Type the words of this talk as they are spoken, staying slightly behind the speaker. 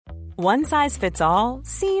One size fits all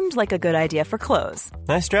seemed like a good idea for clothes.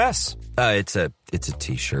 Nice dress. It's a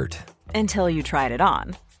t-shirt. Until you tried it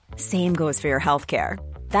on. Same goes for your healthcare.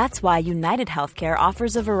 That's why United Healthcare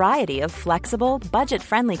offers a variety of flexible,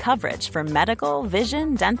 budget-friendly coverage for medical,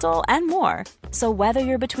 vision, dental, and more. So whether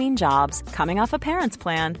you're between jobs, coming off a parent's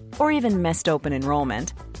plan, or even missed open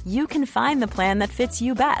enrollment, you can find the plan that fits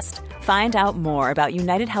you best. Find out more about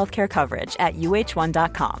United Healthcare coverage at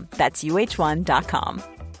uh1.com. That's uh1.com.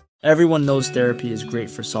 Everyone knows therapy is great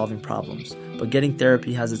for solving problems, but getting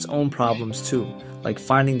therapy has its own problems too, like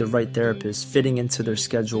finding the right therapist, fitting into their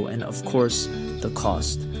schedule, and of course, the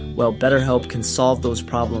cost. Well, BetterHelp can solve those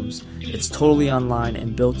problems. It's totally online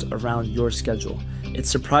and built around your schedule.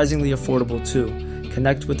 It's surprisingly affordable too.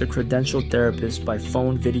 Connect with a credentialed therapist by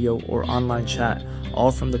phone, video, or online chat,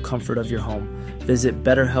 all from the comfort of your home. Visit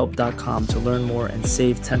BetterHelp.com to learn more and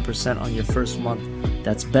save 10% on your first month.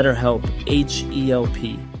 That's BetterHelp,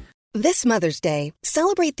 H-E-L-P. This Mother's Day,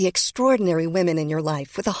 celebrate the extraordinary women in your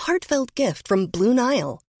life with a heartfelt gift from Blue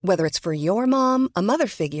Nile. Whether it's for your mom, a mother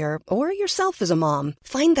figure, or yourself as a mom,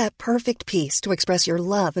 find that perfect piece to express your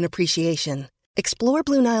love and appreciation. Explore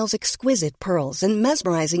Blue Nile's exquisite pearls and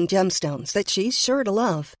mesmerizing gemstones that she's sure to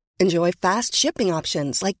love. Enjoy fast shipping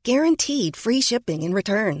options like guaranteed free shipping and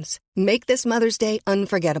returns. Make this Mother's Day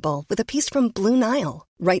unforgettable with a piece from Blue Nile.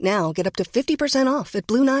 Right now, get up to 50% off at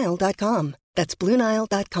BlueNile.com. That's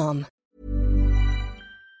BlueNile.com.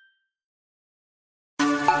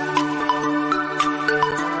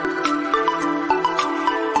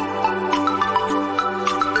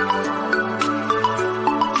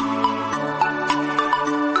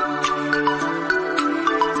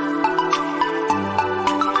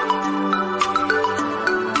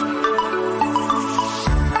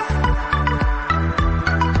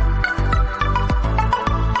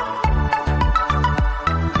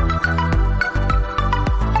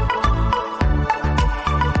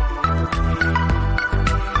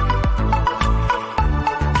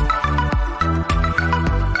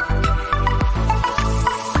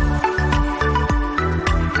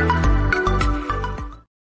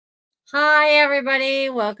 Hi, everybody.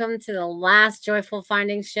 Welcome to the last Joyful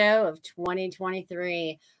Findings show of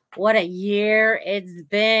 2023. What a year it's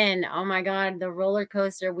been. Oh, my God, the roller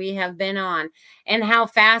coaster we have been on and how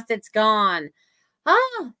fast it's gone.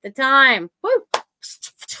 Oh, the time. Woo.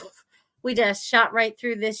 We just shot right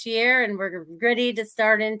through this year and we're ready to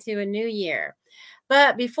start into a new year.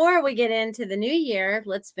 But before we get into the new year,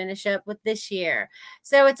 let's finish up with this year.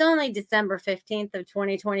 So it's only December 15th of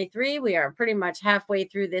 2023. We are pretty much halfway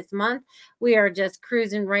through this month. We are just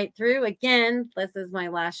cruising right through. Again, this is my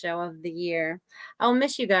last show of the year. I'll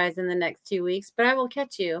miss you guys in the next 2 weeks, but I will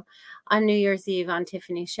catch you on New Year's Eve on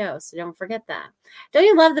Tiffany's show. So don't forget that. Don't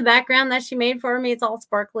you love the background that she made for me? It's all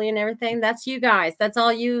sparkly and everything. That's you guys. That's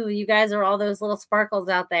all you. You guys are all those little sparkles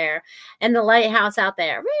out there and the lighthouse out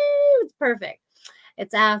there. Woo! It's perfect.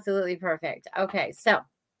 It's absolutely perfect. Okay, so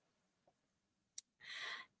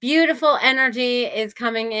beautiful energy is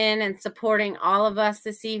coming in and supporting all of us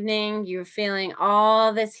this evening. You're feeling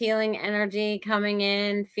all this healing energy coming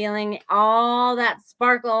in, feeling all that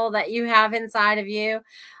sparkle that you have inside of you.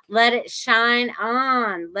 Let it shine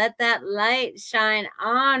on. Let that light shine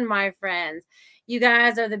on, my friends. You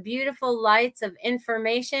guys are the beautiful lights of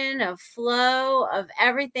information, of flow, of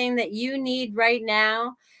everything that you need right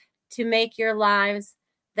now to make your lives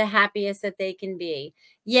the happiest that they can be.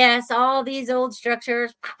 Yes, all these old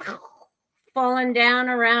structures falling down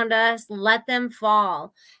around us, let them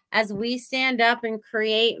fall as we stand up and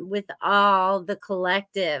create with all the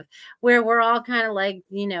collective, where we're all kind of like,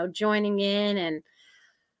 joining in and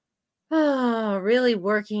really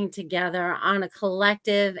working together on a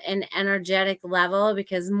collective and energetic level,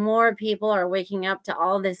 because more people are waking up to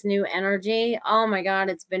all this new energy. Oh my God,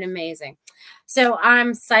 it's been amazing. So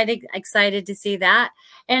I'm excited to see that.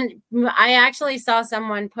 And I actually saw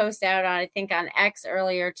someone post out on, I think on X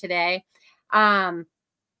earlier today, a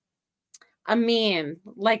meme,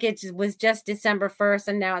 like it was just December 1st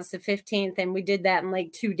and now it's the 15th and we did that in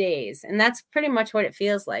like 2 days. And that's pretty much what it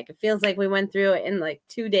feels like. It feels like we went through it in like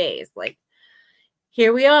 2 days. Like,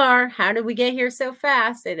 here we are. How did we get here so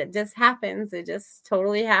fast? It just happens. It just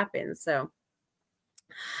totally happens. So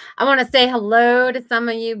I want to say hello to some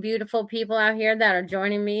of you beautiful people out here that are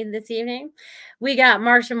joining me this evening. We got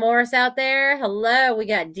Marsha Morris out there. Hello. We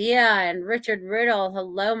got Dia and Richard Riddle.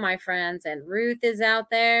 Hello, my friends. And Ruth is out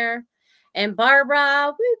there. And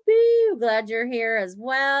Barbara, woo-hoo, glad you're here as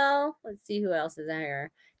well. Let's see who else is out here.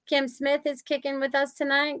 Kim Smith is kicking with us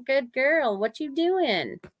tonight. Good girl. What you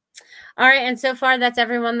doing? All right. And so far, that's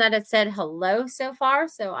everyone that has said hello so far.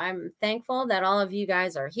 So I'm thankful that all of you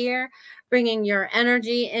guys are here, bringing your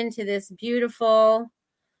energy into this beautiful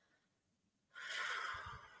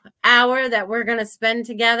hour that we're going to spend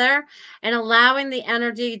together, and allowing the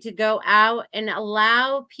energy to go out and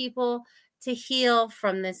allow people to heal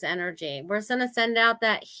from this energy. We're going to send out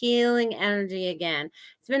that healing energy again.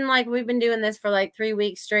 It's been like we've been doing this for like 3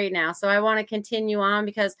 weeks straight now. So I want to continue on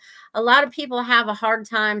because a lot of people have a hard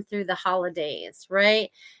time through the holidays, right?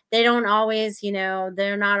 They don't always,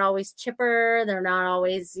 they're not always chipper. They're not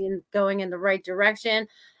always going in the right direction.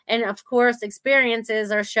 And of course,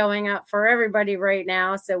 experiences are showing up for everybody right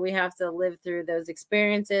now. So we have to live through those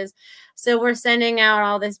experiences. So we're sending out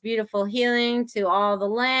all this beautiful healing to all the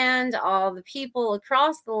land, all the people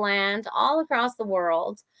across the land, all across the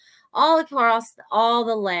world, all across all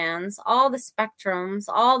the lands, all the spectrums,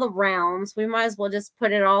 all the realms. We might as well just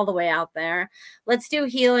put it all the way out there. Let's do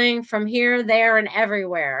healing from here, there, and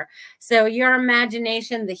everywhere. So your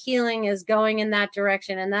imagination, the healing is going in that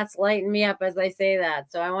direction, and that's lighting me up as I say that.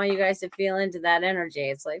 So I want you guys to feel into that energy.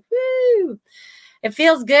 It's like, woo! It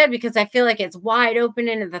feels good because I feel like it's wide open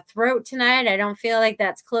into the throat tonight. I don't feel like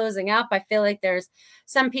that's closing up. I feel like there's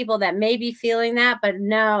some people that may be feeling that, but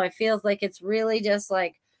no, it feels like it's really just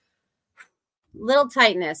like little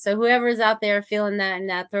tightness. So whoever's out there feeling that in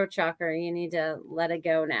that throat chakra, you need to let it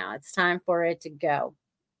go now. It's time for it to go.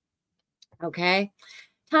 Okay.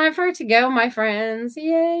 Time for it to go, my friends.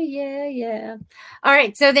 Yeah. All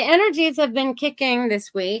right. So the energies have been kicking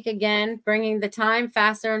this week. Again, bringing the time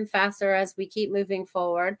faster and faster as we keep moving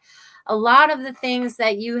forward. A lot of the things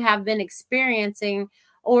that you have been experiencing,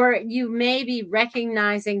 or you may be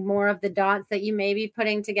recognizing more of the dots that you may be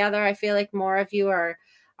putting together. I feel like more of you are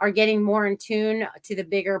getting more in tune to the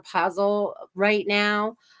bigger puzzle right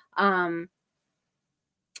now.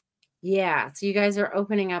 Yeah, so you guys are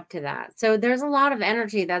opening up to that. So there's a lot of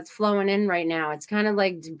energy that's flowing in right now. It's kind of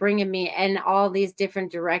like bringing me in all these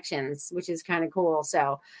different directions, which is kind of cool.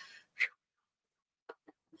 So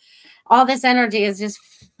all this energy is just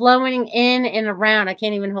flowing in and around. I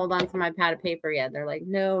can't even hold on to my pad of paper yet. They're like,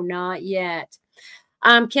 no, not yet.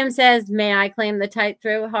 Kim says, may I claim the tight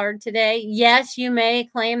throat hard today? Yes, you may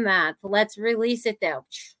claim that. Let's release it though.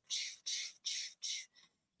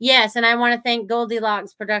 Yes, and I want to thank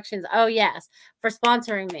Goldilocks Productions. Oh, yes, for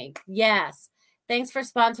sponsoring me. Yes. Thanks for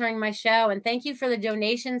sponsoring my show. And thank you for the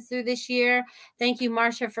donations through this year. Thank you,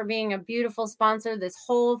 Marcia, for being a beautiful sponsor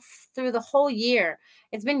through the whole year.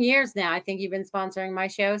 It's been years now. I think you've been sponsoring my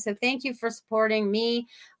show. So thank you for supporting me,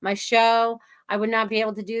 my show. I would not be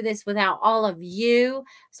able to do this without all of you.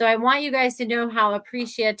 So I want you guys to know how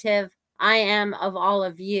appreciative I am of all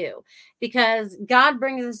of you, because God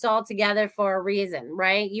brings us all together for a reason,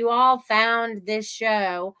 right? You all found this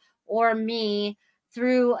show or me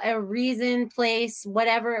through a reason, place,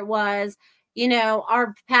 whatever it was.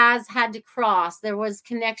 Our paths had to cross. There was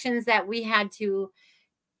connections that we had to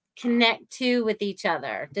connect to with each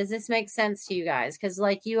other. Does this make sense to you guys? Because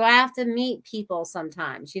like you have to meet people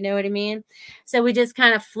sometimes, you know what I mean? So we just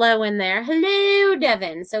kind of flow in there. Hello,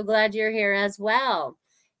 Devin. So glad you're here as well.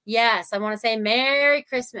 Yes, I want to say Merry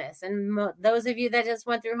Christmas. And those of you that just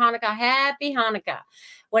went through Hanukkah, Happy Hanukkah.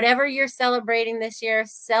 Whatever you're celebrating this year,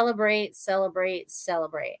 celebrate. Celebrate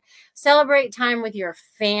time with your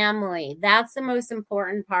family. That's the most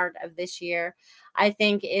important part of this year, I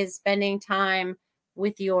think, is spending time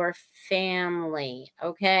with your family.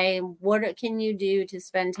 Okay. What can you do to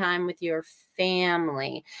spend time with your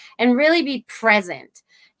family and really be present?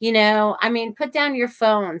 Put down your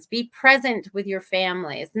phones, be present with your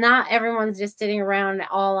families. Not everyone's just sitting around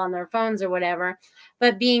all on their phones or whatever,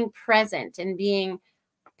 but being present and being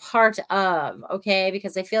part of, okay?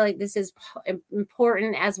 Because I feel like this is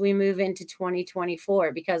important as we move into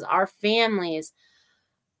 2024, because our families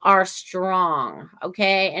are strong,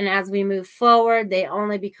 okay? And as we move forward, they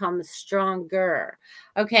only become stronger,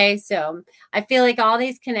 okay? So I feel like all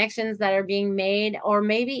these connections that are being made, or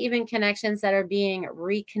maybe even connections that are being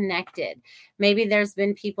reconnected. Maybe there's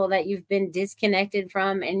been people that you've been disconnected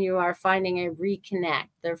from and you are finding a reconnect.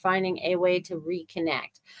 They're finding a way to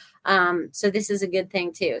reconnect. So this is a good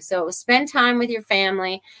thing too. So spend time with your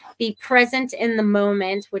family, be present in the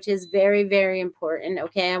moment, which is very, very important.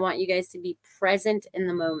 Okay. I want you guys to be present in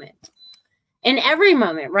the moment, in every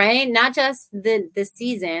moment, right? Not just the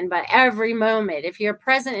season, but every moment. If you're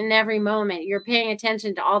present in every moment, you're paying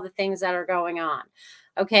attention to all the things that are going on.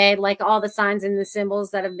 Okay. Like all the signs and the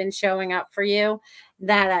symbols that have been showing up for you,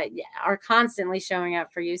 that are constantly showing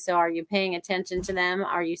up for you. So are you paying attention to them?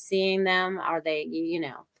 Are you seeing them? Are they,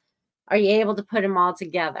 are you able to put them all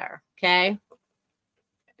together? Okay.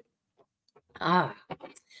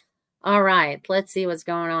 All right, let's see what's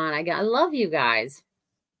going on. I love you guys.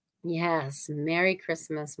 Yes, Merry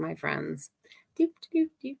Christmas, my friends. Doop, doop,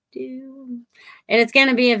 doop, doop. And it's going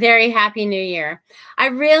to be a very happy new year. I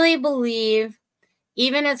really believe,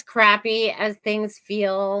 even as crappy as things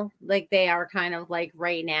feel like they are kind of like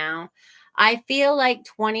right now, I feel like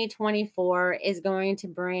 2024 is going to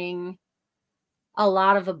bring a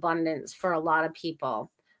lot of abundance for a lot of people.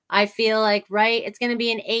 I feel like, right, it's going to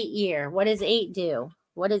be an 8-year. What does 8 do?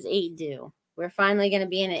 What does 8 do? We're finally going to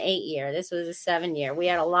be in an 8-year. This was a 7-year. We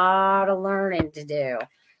had a lot of learning to do.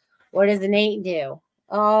 What does an 8 do?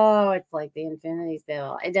 Oh, it's like the infinity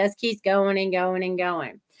stool. It just keeps going and going and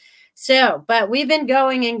going. So, but we've been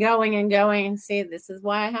going and going and going. See, this is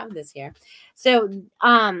why I have this here. So,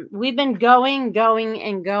 we've been going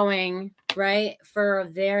and going, right, for a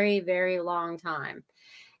very, very long time.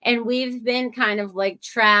 And we've been kind of like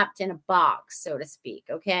trapped in a box, so to speak.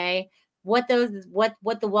 Okay. What the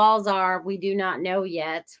walls are, we do not know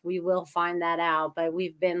yet. We will find that out, but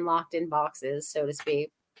we've been locked in boxes, so to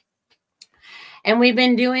speak. And we've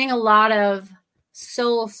been doing a lot of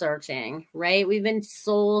soul searching, right? We've been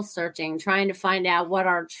soul searching, trying to find out what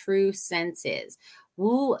our true sense is.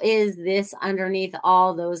 Who is this underneath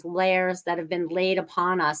all those layers that have been laid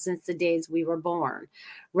upon us since the days we were born,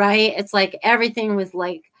 right? It's like everything was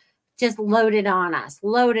like just loaded on us.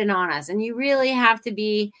 And you really have to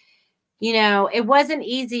be, it wasn't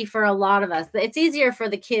easy for a lot of us. It's easier for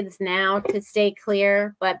the kids now to stay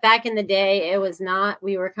clear, but back in the day, it was not.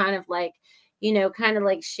 We were kind of like, kind of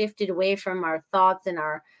like shifted away from our thoughts and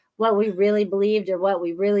what we really believed or what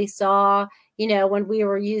we really saw, when we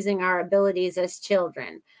were using our abilities as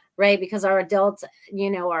children, right? Because our adults,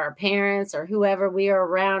 our parents or whoever we were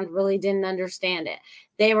around really didn't understand it.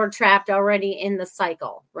 They were trapped already in the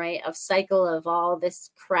cycle, right? Cycle of all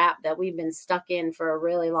this crap that we've been stuck in for a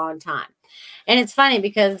really long time. And it's funny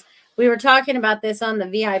because we were talking about this on the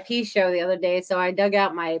VIP show the other day. So I dug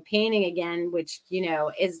out my painting again, which,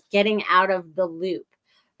 is getting out of the loop.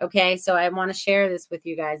 Okay. So I want to share this with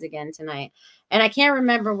you guys again tonight. And I can't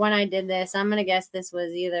remember when I did this. I'm going to guess this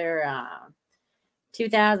was either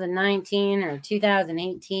 2019 or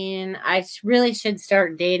 2018. I really should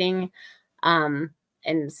start dating and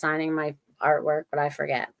signing my artwork, but I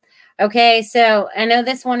forget. Okay, so I know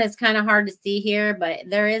this one is kind of hard to see here, but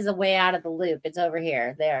there is a way out of the loop. It's over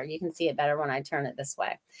here. There, you can see it better when I turn it this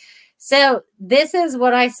way. So this is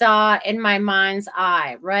what I saw in my mind's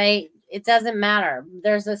eye, right? It doesn't matter.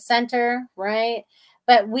 There's a center, right?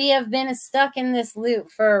 But we have been stuck in this loop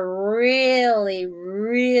for a really,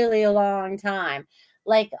 really long time,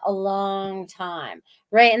 like a long time,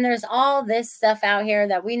 right? And there's all this stuff out here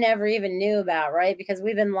that we never even knew about, right? Because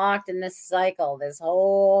we've been locked in this cycle this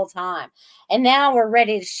whole time. And now we're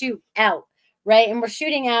ready to shoot out, right? And we're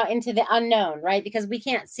shooting out into the unknown, right? Because we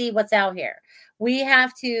can't see what's out here. We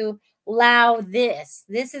have to allow this.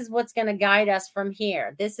 This is what's going to guide us from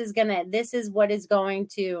here. This is what is going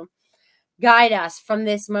to guide us from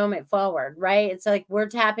this moment forward, right? It's like we're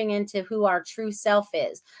tapping into who our true self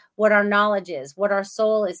is, what our knowledge is, what our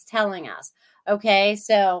soul is telling us. Okay,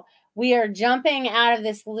 so we are jumping out of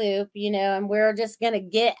this loop, and we're just going to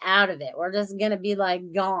get out of it. We're just going to be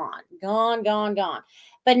like gone.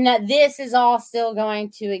 But this is all still going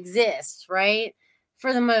to exist, right?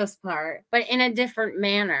 For the most part, but in a different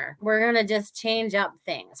manner. We're going to just change up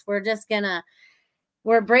things.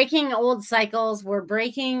 We're breaking old cycles. We're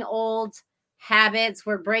breaking old habits.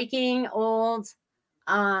 We're breaking old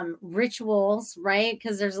rituals, right?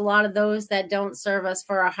 Because there's a lot of those that don't serve us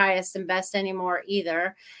for our highest and best anymore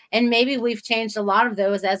either. And maybe we've changed a lot of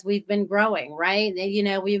those as we've been growing, right?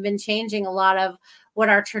 We've been changing a lot of what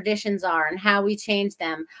our traditions are and how we change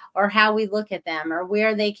them or how we look at them or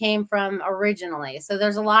where they came from originally. So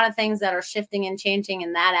there's a lot of things that are shifting and changing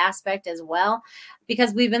in that aspect as well,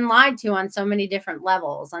 because we've been lied to on so many different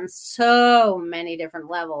levels.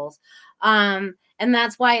 And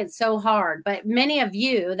that's why it's so hard. But many of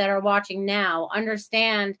you that are watching now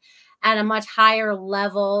understand at a much higher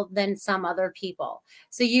level than some other people.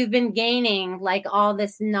 So you've been gaining like all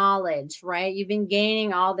this knowledge, right? You've been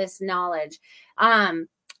gaining all this knowledge.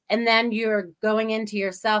 And then you're going into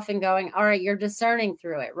yourself and going, all right, you're discerning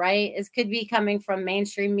through it, right? It could be coming from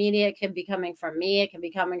mainstream media. It could be coming from me. It could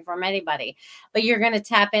be coming from anybody. But you're going to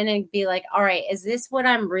tap in and be like, all right, is this what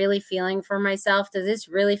I'm really feeling for myself? Does this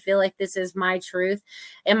really feel like this is my truth?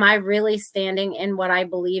 Am I really standing in what I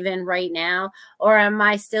believe in right now? Or am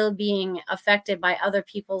I still being affected by other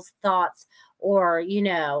people's thoughts or,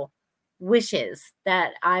 wishes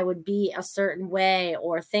that I would be a certain way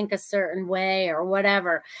or think a certain way or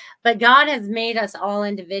whatever. But God has made us all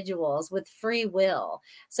individuals with free will.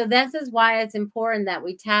 So this is why it's important that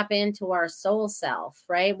we tap into our soul self,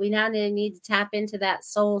 right? We now need to tap into that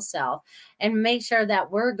soul self and make sure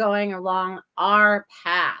that we're going along our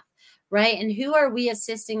path. Right. And who are we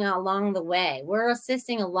assisting along the way? We're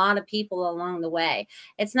assisting a lot of people along the way.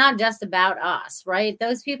 It's not just about us, right?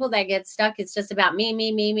 Those people that get stuck, it's just about me,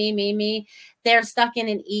 me, me, me, me, me. They're stuck in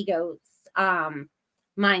an ego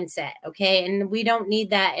mindset. Okay. And we don't need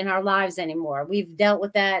that in our lives anymore. We've dealt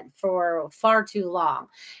with that for far too long.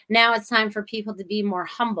 Now it's time for people to be more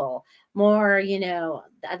humble, more,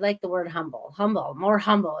 I like the word humble, more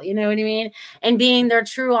humble, you know what I mean? And being their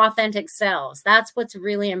true, authentic selves. That's what's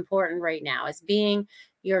really important right now, is being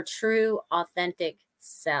your true, authentic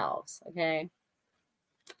selves. Okay.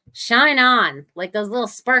 Shine on, like those little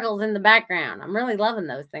sparkles in the background. I'm really loving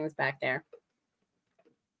those things back there.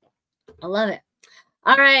 I love it.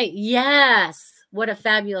 All right. Yes. What a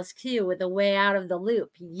fabulous cue with a way out of the loop.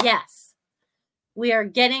 Yes. We are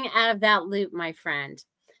getting out of that loop, my friend.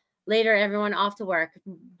 Later, everyone, off to work.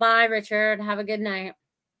 Bye, Richard. Have a good night.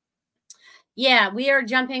 Yeah, we are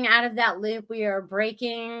jumping out of that loop. We are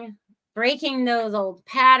breaking those old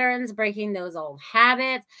patterns, breaking those old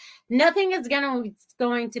habits. Nothing is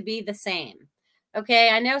going to be the same. Okay,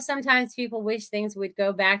 I know sometimes people wish things would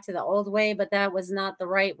go back to the old way, but that was not the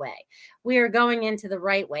right way. We are going into the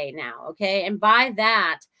right way now, okay? And by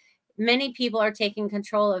that, many people are taking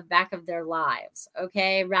control of back of their lives,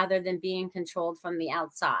 okay, rather than being controlled from the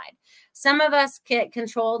outside. Some of us get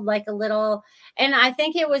controlled like a little, and I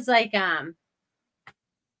think it was like,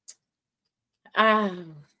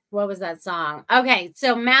 what was that song? Okay,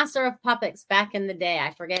 so Master of Puppets back in the day.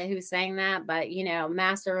 I forget who sang that, but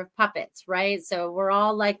Master of Puppets, right? So we're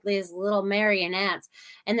all like these little marionettes,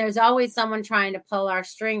 and there's always someone trying to pull our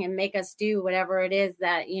string and make us do whatever it is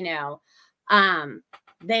that,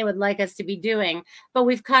 they would like us to be doing. But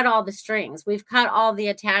we've cut all the strings. We've cut all the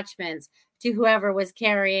attachments to whoever was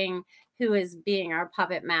carrying, who is being our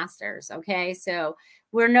puppet masters. Okay, so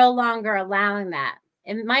we're no longer allowing that.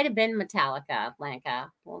 It might have been Metallica,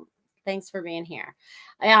 Lanka. Well, thanks for being here.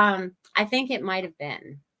 I think it might have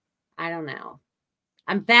been. I don't know.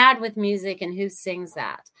 I'm bad with music and who sings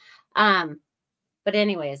that. But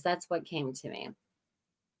anyways, that's what came to me.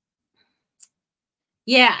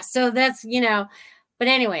 Yeah, so that's, but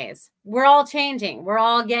anyways, we're all changing.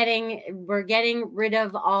 We're getting rid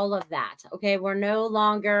of all of that. Okay, we're no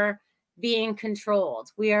longer being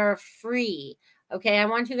controlled. We are free. Okay, I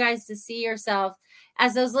want you guys to see yourself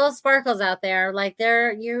as those little sparkles out there, like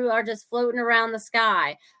you are just floating around the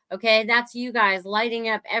sky. Okay, that's you guys lighting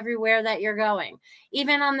up everywhere that you're going.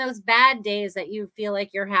 Even on those bad days that you feel like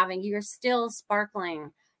you're having, you're still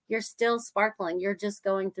sparkling. You're still sparkling. You're just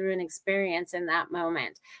going through an experience in that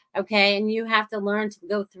moment. Okay, and you have to learn to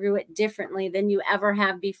go through it differently than you ever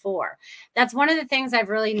have before. That's one of the things I've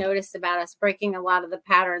really noticed about us breaking a lot of the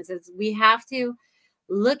patterns, is we have to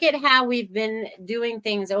look at how we've been doing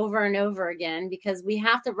things over and over again, because we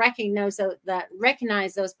have to recognize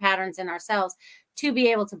those patterns in ourselves to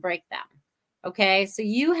be able to break them. Okay, so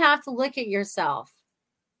you have to look at yourself.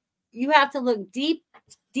 You have to look deep,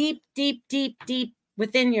 deep, deep, deep, deep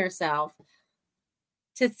within yourself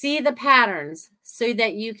to see the patterns so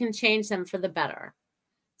that you can change them for the better.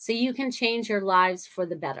 So you can change your lives for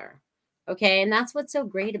the better. Okay, and that's what's so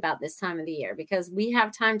great about this time of the year, because we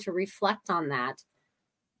have time to reflect on that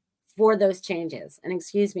for those changes. And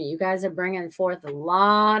excuse me, you guys are bringing forth a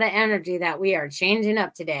lot of energy that we are changing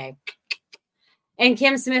up today. And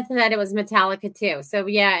Kim Smith said it was Metallica too. So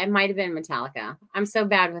yeah, it might have been Metallica. I'm so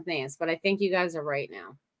bad with names, but I think you guys are right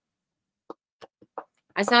now.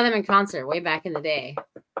 I saw them in concert way back in the day.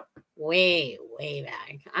 Way, way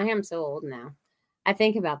back. I am so old now. I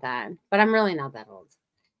think about that, but I'm really not that old.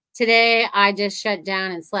 Today, I just shut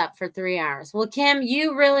down and slept for 3 hours. Well, Kim,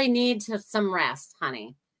 you really need some rest,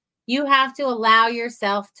 honey. You have to allow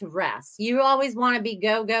yourself to rest. You always want to be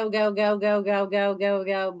go, go, go, go, go, go, go, go,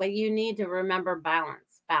 go, but you need to remember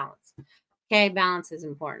balance. Okay, balance is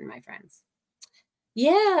important, my friends.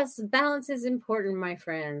 Yes, balance is important, my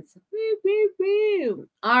friends. Woo, woo, woo.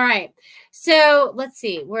 All right. So let's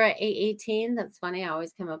see. We're at 8:18. That's funny. I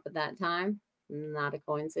always come up with that time. Not a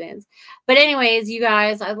coincidence. But anyways, you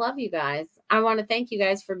guys, I love you guys. I want to thank you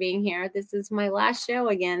guys for being here. This is my last show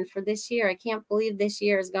again for this year. I can't believe this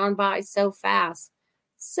year has gone by so fast.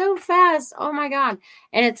 So fast. Oh my God.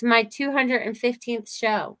 And it's my 215th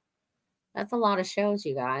show. That's a lot of shows,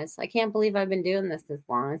 you guys. I can't believe I've been doing this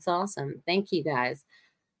long. It's awesome. Thank you guys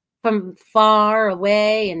from far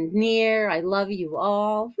away and near. I love you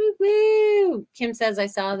all. Woo woo. Kim says I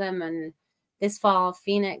saw them in this fall,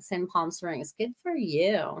 Phoenix and Palm Springs. Good for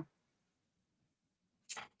you.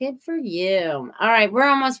 Good for you. All right, we're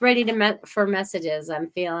almost ready to for messages. I'm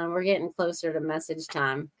feeling we're getting closer to message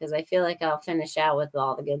time because I feel like I'll finish out with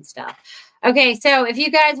all the good stuff. Okay, so if you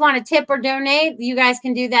guys want to tip or donate, you guys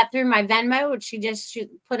can do that through my Venmo, which you just should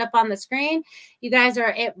put up on the screen. You guys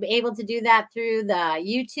are able to do that through the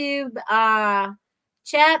YouTube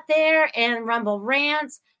chat there and Rumble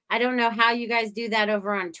Rants. I don't know how you guys do that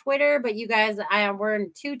over on Twitter, but you guys, we're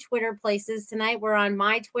in 2 Twitter places tonight. We're on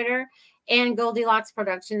my Twitter and Goldilocks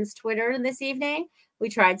Productions Twitter this evening. We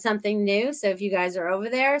tried something new. So if you guys are over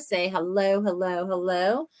there, say hello, hello,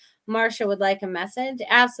 hello. Marsha would like a message.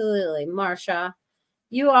 Absolutely. Marsha,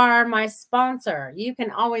 you are my sponsor. You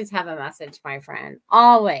can always have a message, my friend.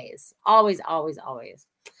 Always, always, always, always.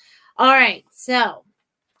 All right. So,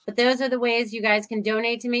 but those are the ways you guys can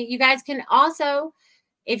donate to me. You guys can also,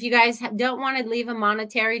 if you guys don't want to leave a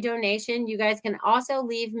monetary donation, you guys can also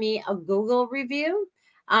leave me a Google review.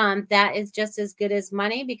 That is just as good as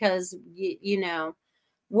money because, you know,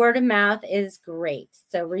 word of mouth is great.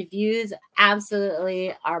 So reviews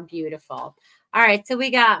absolutely are beautiful. All right. So we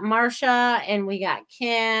got Marsha and we got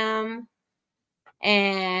Kim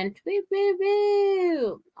and woo, woo,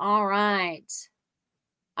 woo. All right.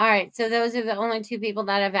 All right. So those are the only 2 people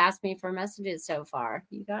that have asked me for messages so far.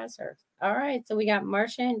 You guys are all right. So we got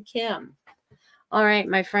Marsha and Kim. All right,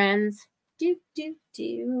 my friends.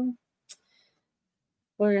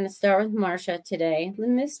 We're going to start with Marsha today.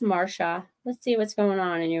 Miss Marsha, let's see what's going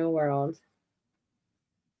on in your world.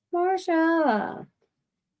 Marsha,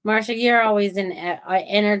 you're always in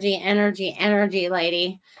energy,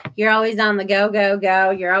 lady. You're always on the go, go,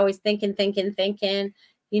 go. You're always thinking.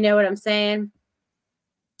 You know what I'm saying?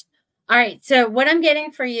 All right, so what I'm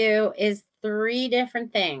getting for you is 3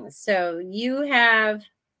 different things. So you have,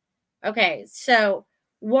 okay, so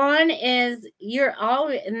one is you're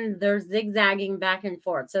always, and they're zigzagging back and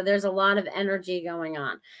forth. So there's a lot of energy going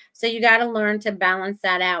on. So you got to learn to balance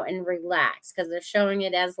that out and relax because they're showing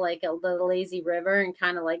it as like a little lazy river and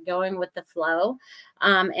kind of like going with the flow,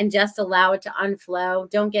 and just allow it to unflow.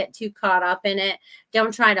 Don't get too caught up in it.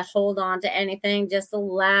 Don't try to hold on to anything. Just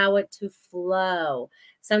allow it to flow.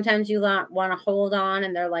 Sometimes you want to hold on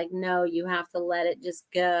and they're like, no, you have to let it just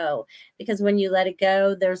go because when you let it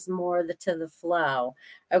go, there's more to the flow.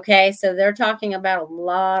 Okay. So they're talking about a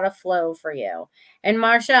lot of flow for you. And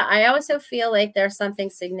Marsha, I also feel like there's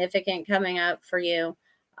something significant coming up for you,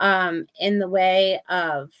 in the way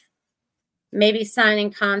of maybe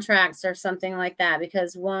signing contracts or something like that,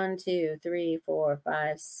 because 1, 2, 3, 4,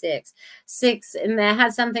 5, 6, and that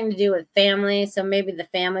has something to do with family. So maybe the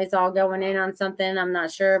family's all going in on something. I'm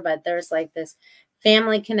not sure, but there's like this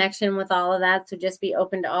family connection with all of that. So just be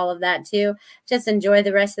open to all of that too. Just enjoy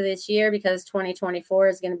the rest of this year because 2024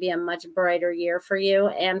 is going to be a much brighter year for you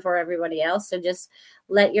and for everybody else. So just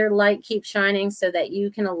let your light keep shining so that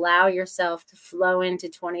you can allow yourself to flow into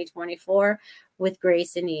 2024 with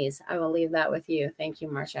grace and ease. I will leave that with you. Thank you,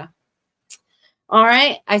 Marsha. All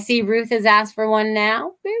right. I see Ruth has asked for one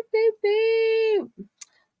now. Boop, boop, boop.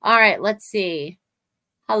 All right. Let's see.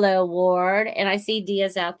 Hello, Ward. And I see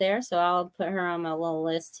Dia's out there, so I'll put her on my little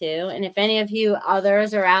list too. And if any of you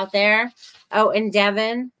others are out there. Oh, and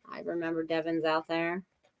Devin. I remember Devin's out there.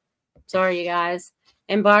 Sorry, you guys.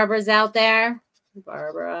 And Barbara's out there.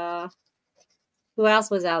 Barbara. Who else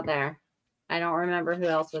was out there? I don't remember who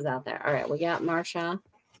else was out there. All right, we got Marsha.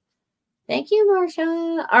 Thank you,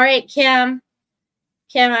 Marsha. All right, Kim.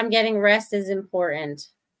 Kim, I'm getting rest is important.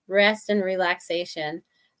 Rest and relaxation.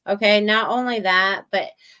 Okay, not only that, but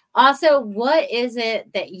also what is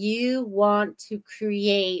it that you want to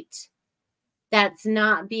create that's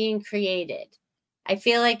not being created? I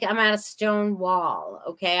feel like I'm at a stone wall,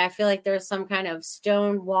 okay? I feel like there's some kind of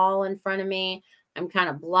stone wall in front of me. I'm kind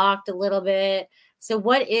of blocked a little bit. So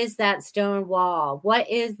what is that stone wall? What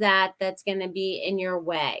is that that's going to be in your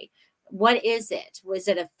way? What is it? Was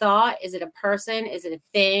it a thought? Is it a person? Is it a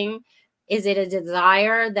thing? Is it a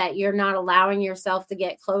desire that you're not allowing yourself to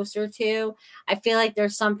get closer to? I feel like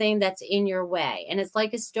there's something that's in your way and it's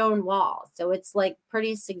like a stone wall. So it's like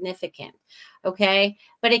pretty significant. Okay.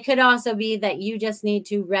 But it could also be that you just need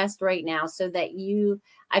to rest right now so that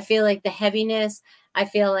I feel like the heaviness, I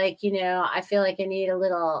feel like I need a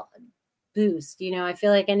little boost. I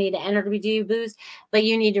feel like I need an energy boost, but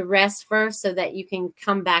you need to rest first so that you can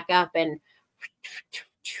come back up and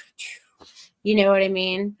you know what I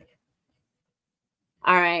mean?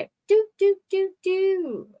 All right.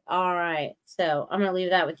 All right. So I'm going to leave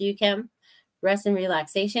that with you, Kim. Rest and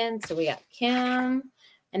relaxation. So we got Kim.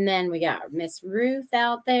 And then we got Miss Ruth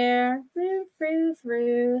out there. Ruth.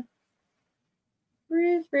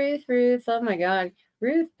 Oh my God.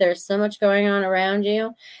 Ruth, there's so much going on around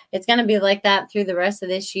you. It's going to be like that through the rest of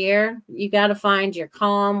this year. You got to find your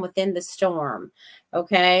calm within the storm.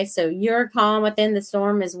 Okay. So your calm within the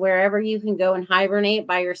storm is wherever you can go and hibernate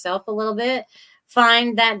by yourself a little bit.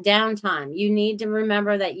 Find that downtime. You need to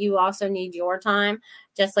remember that you also need your time,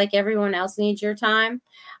 just like everyone else needs your time.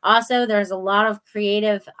 Also, there's a lot of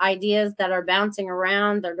creative ideas that are bouncing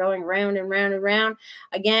around. They're going round and round and round.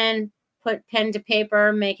 Again, put pen to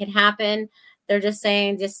paper, make it happen. They're just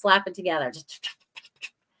saying, just slap it together.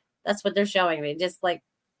 That's what they're showing me. Just like,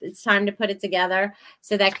 it's time to put it together.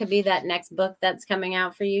 So that could be that next book that's coming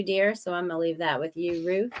out for you, dear. So I'm going to leave that with you,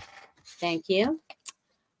 Ruth. Thank you.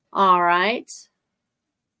 All right.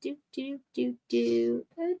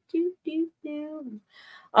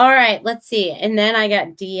 All right, let's see. And then I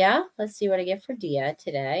got Dia. Let's see what I get for Dia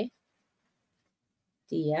today.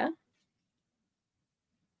 Dia.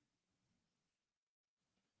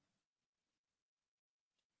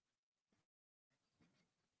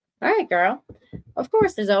 All right, girl. Of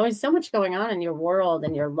course, there's always so much going on in your world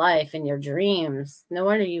and your life and your dreams. No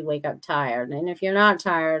wonder you wake up tired. And if you're not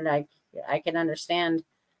tired, I can understand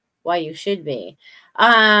why you should be.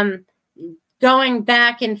 Going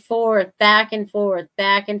back and forth. And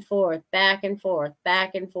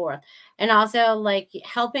also like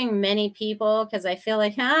helping many people, because I feel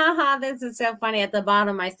like, this is so funny. At the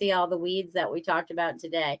bottom, I see all the weeds that we talked about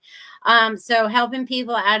today. So helping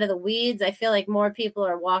people out of the weeds. I feel like more people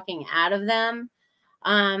are walking out of them.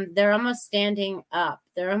 They're almost standing up.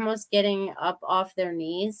 They're almost getting up off their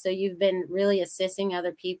knees. So you've been really assisting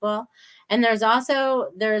other people. And there's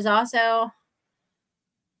also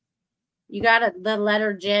you got the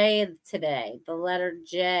letter J today. The letter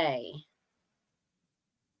J.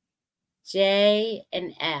 J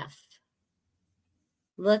and F.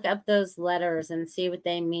 Look up those letters and see what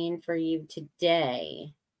they mean for you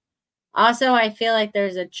today. Also, I feel like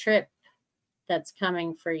there's a trip that's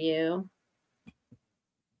coming for you.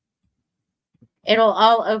 It'll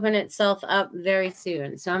all open itself up very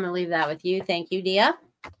soon. So I'm going to leave that with you. Thank you, Dia.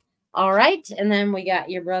 All right. And then we got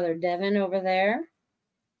your brother Devin over there.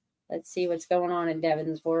 Let's see what's going on in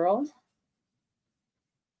Devin's world.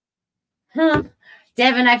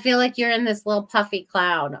 Devin, I feel like you're in this little puffy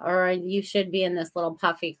cloud, or you should be in this little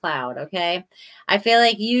puffy cloud, okay? I feel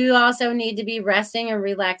like you also need to be resting and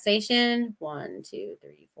relaxation. 1, 2,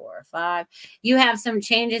 3, 4, 5. You have some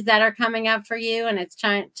changes that are coming up for you, and it's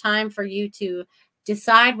time for you to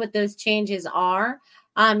decide what those changes are.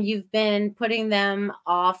 You've been putting them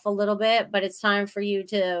off a little bit, but it's time for you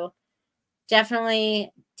to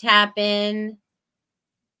definitely tap in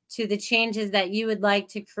to the changes that you would like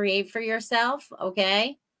to create for yourself,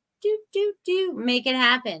 okay? Make it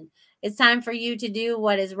happen. It's time for you to do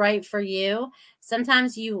what is right for you.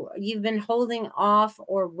 Sometimes you've been holding off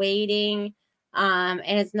or waiting, and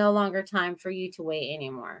it's no longer time for you to wait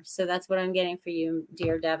anymore. So that's what I'm getting for you,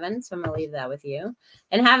 dear Devin. So I'm going to leave that with you.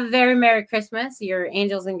 And have a very Merry Christmas. Your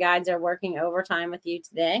angels and guides are working overtime with you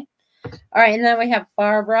today. All right, and then we have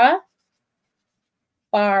Barbara.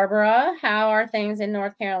 Barbara, how are things in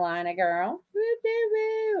North Carolina, girl?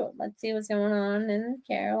 Woo. Let's see what's going on in the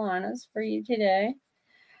Carolinas for you today.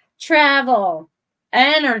 Travel,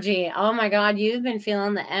 energy. Oh my God, you've been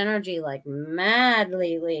feeling the energy like mad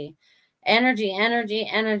lately. Energy.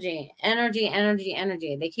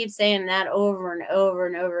 They keep saying that over and over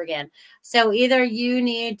and over again. So either you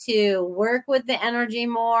need to work with the energy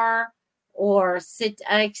more, or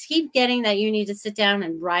I keep getting that you need to sit down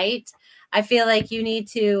and write. I feel like you need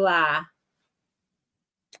to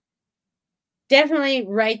definitely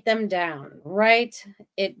write them down. Write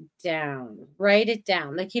it down.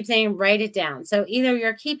 They keep saying write it down. So either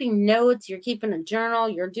you're keeping notes, you're keeping a journal,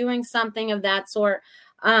 you're doing something of that sort.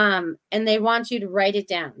 And they want you to write it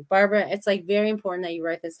down. Barbara, it's like very important that you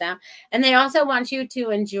write this down. And they also want you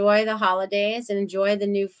to enjoy the holidays and enjoy the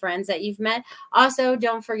new friends that you've met. Also,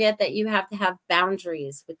 don't forget that you have to have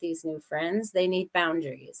boundaries with these new friends. They need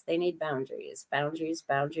boundaries. Boundaries.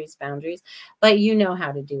 But you know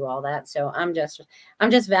how to do all that. So I'm just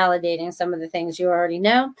validating some of the things you already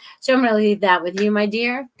know. So I'm going to leave that with you, my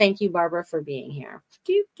dear. Thank you, Barbara, for being here.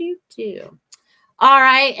 All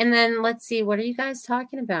right. And then let's see. What are you guys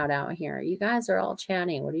talking about out here? You guys are all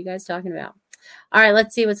chatting. What are you guys talking about? All right.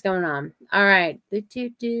 Let's see what's going on. All right.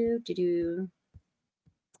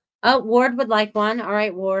 Oh, Ward would like one. All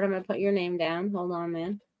right, Ward. I'm going to put your name down. Hold on,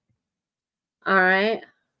 man. All right.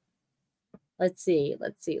 Let's see.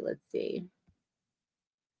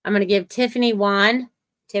 I'm going to give Tiffany one.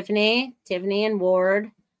 Tiffany and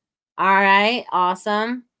Ward. All right.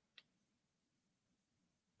 Awesome.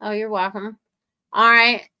 Oh, you're welcome. All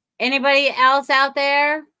right. Anybody else out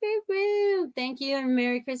there? Woo-woo. Thank you. And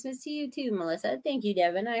Merry Christmas to you too, Melissa. Thank you,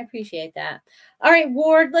 Devin. I appreciate that. All right,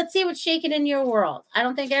 Ward, let's see what's shaking in your world. I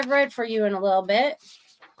don't think I've read for you in a little bit.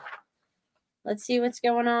 Let's see what's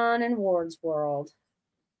going on in Ward's world.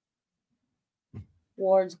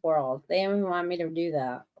 Ward's world. They don't even want me to do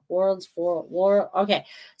that. Ward. Okay.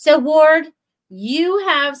 So, Ward, you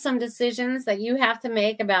have some decisions that you have to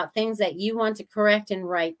make about things that you want to correct and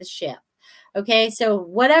right the ship. Okay. So,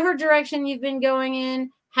 whatever direction you've been going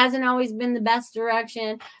in hasn't always been the best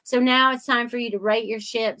direction. So, now it's time for you to right your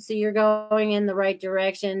ship so you're going in the right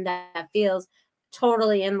direction that feels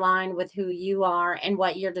totally in line with who you are and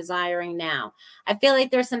what you're desiring now. I feel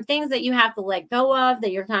like there's some things that you have to let go of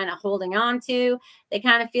that you're kind of holding on to. They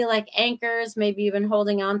kind of feel like anchors. Maybe you've been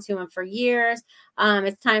holding on to them for years.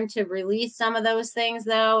 It's time to release some of those things,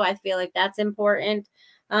 though. I feel like that's important.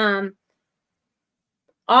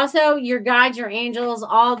 Also, your guides, your angels,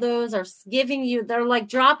 all those are giving you, they're like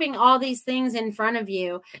dropping all these things in front of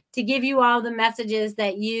you to give you all the messages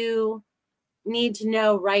that you need to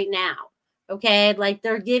know right now. Okay, like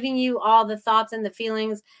they're giving you all the thoughts and the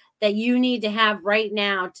feelings that you need to have right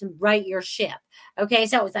now to right your ship. Okay,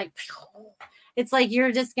 so it's like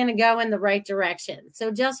you're just going to go in the right direction.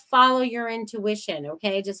 So just follow your intuition.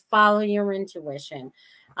 Okay, just follow your intuition.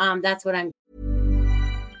 That's what I'm.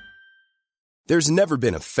 There's never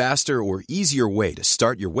been a faster or easier way to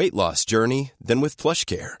start your weight loss journey than with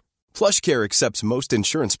PlushCare. PlushCare accepts most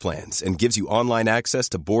insurance plans and gives you online access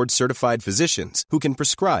to board-certified physicians who can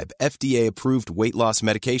prescribe FDA-approved weight loss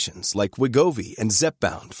medications like Wegovy and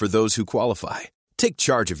Zepbound for those who qualify. Take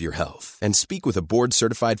charge of your health and speak with a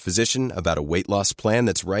board-certified physician about a weight loss plan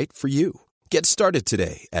that's right for you. Get started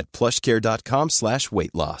today at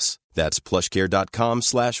plushcare.com/weight loss. That's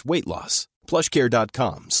plushcare.com/weight loss.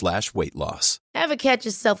 plushcare.com/weight loss. Ever catch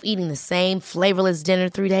yourself eating the same flavorless dinner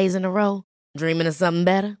 3 days in a row? Dreaming of something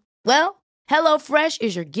better? Well, HelloFresh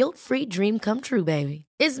is your guilt-free dream come true, baby.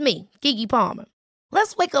 It's me, Keke Palmer.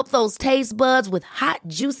 Let's wake up those taste buds with hot,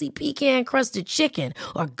 juicy pecan-crusted chicken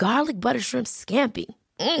or garlic butter shrimp scampi.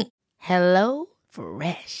 Hello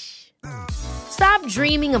Fresh. Stop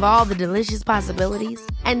dreaming of all the delicious possibilities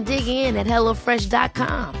and dig in at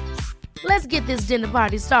HelloFresh.com. Let's get this dinner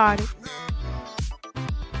party started.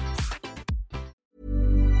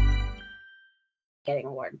 Getting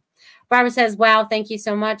award. Barbara says, wow, thank you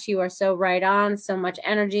so much. You are so right on. So much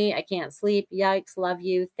energy. I can't sleep. Yikes. Love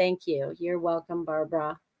you. Thank you. You're welcome,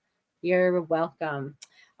 Barbara. You're welcome.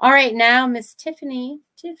 All right. Now, Miss Tiffany.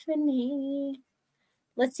 Tiffany.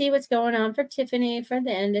 Let's see what's going on for Tiffany for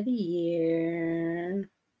the end of the year.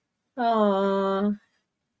 Oh,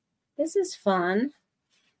 this is fun.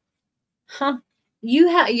 Huh.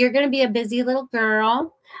 You're going to be a busy little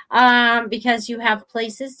girl because you have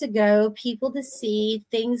places to go, people to see,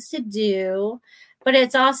 things to do, but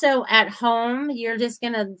it's also at home. You're just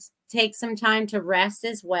going to take some time to rest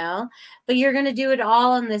as well, but you're going to do it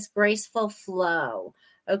all in this graceful flow.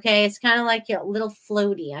 Okay. It's kind of like a little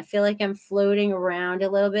floaty. I feel like I'm floating around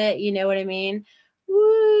a little bit. You know what I mean?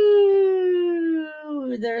 Woo!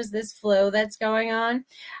 There's this flow that's going on.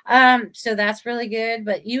 So that's really good,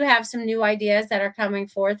 but you have some new ideas that are coming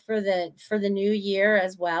forth for the new year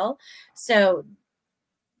as well. So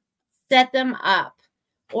set them up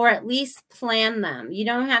or at least plan them. You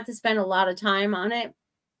don't have to spend a lot of time on it,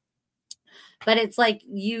 but it's like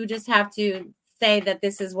you just have to say that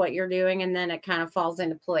this is what you're doing, and then it kind of falls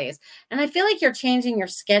into place. And I feel like you're changing your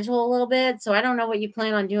schedule a little bit. So I don't know what you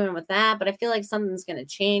plan on doing with that, but I feel like something's going to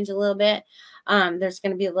change a little bit. There's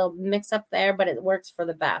going to be a little mix up there, but it works for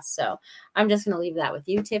the best. So I'm just going to leave that with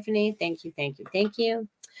you, Tiffany. Thank you. Thank you. Thank you.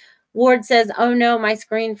 Ward says, oh no, my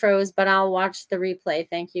screen froze, but I'll watch the replay.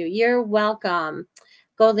 Thank you. You're welcome.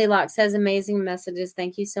 Goldilocks says, amazing messages.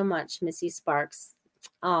 Thank you so much, Missy Sparks.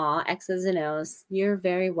 Aw, X's and O's. You're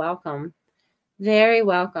very welcome. Very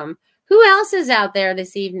welcome. Who else is out there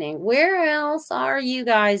this evening? Where else are you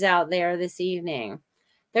guys out there this evening?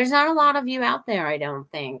 There's not a lot of you out there, I don't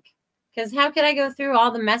think. Because how could I go through all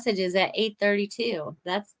the messages at 8:32?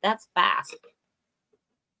 That's fast.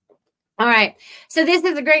 All right. So this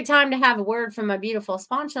is a great time to have a word from my beautiful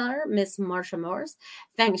sponsor, Miss Marsha Morse,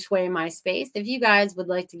 Feng Shui My Space. If you guys would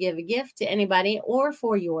like to give a gift to anybody or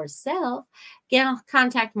for yourself,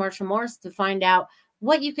 contact Marsha Morse to find out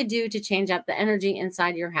what you could do to change up the energy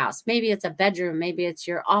inside your house. Maybe it's a bedroom, maybe it's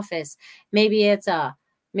your office, maybe it's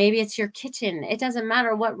your kitchen. It doesn't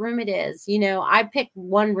matter what room it is. You know, I pick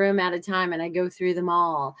one room at a time and I go through them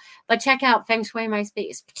all. But check out Feng Shui My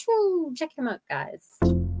Space. Check him out, guys.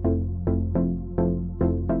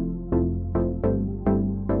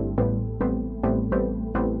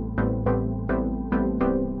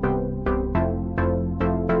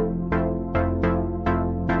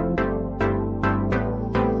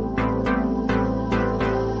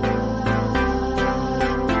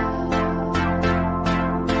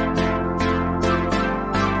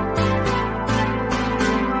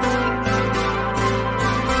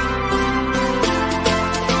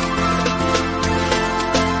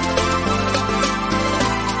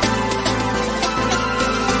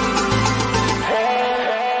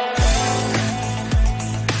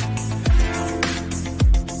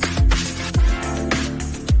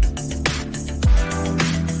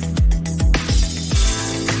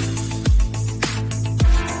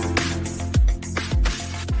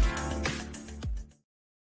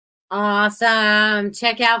 Awesome.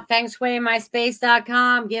 Check out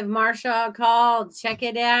fengshuimyspace.com. Give Marsha a call. Check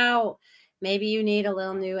it out. Maybe you need a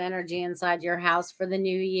little new energy inside your house for the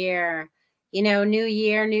new year. You know, new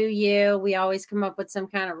year, new you. We always come up with some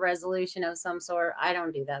kind of resolution of some sort. I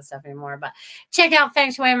don't do that stuff anymore, but check out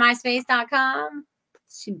fengshuimyspace.com.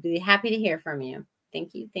 She'd be happy to hear from you.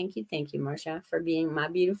 Thank you, Marsha, for being my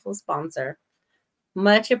beautiful sponsor.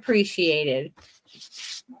 Much appreciated.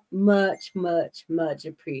 Much, much, much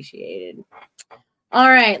appreciated. All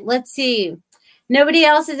right, let's see. Nobody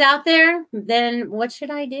else is out there? Then what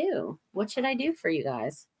should I do? What should I do for you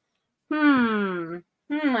guys?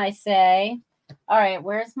 I say. All right,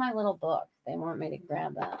 where's my little book? They want me to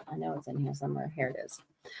grab that. I know it's in here somewhere. Here it is.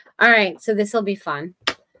 All right, so this will be fun.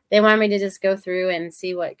 They want me to just go through and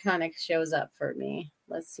see what kind of shows up for me.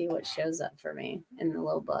 Let's see what shows up for me in the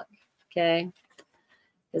little book, okay?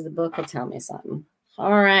 Because the book will tell me something.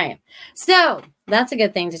 All right. So that's a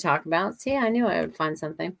good thing to talk about. See, I knew I would find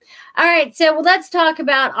something. All right. So let's talk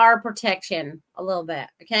about our protection a little bit,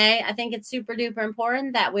 okay? I think it's super duper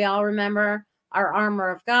important that we all remember our armor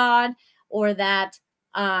of God, or that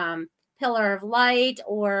pillar of light,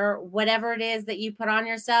 or whatever it is that you put on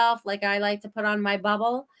yourself. Like I like to put on my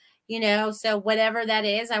bubble, you know, so whatever that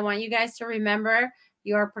is, I want you guys to remember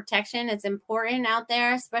your protection. It's important out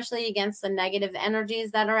there, especially against the negative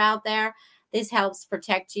energies that are out there. This helps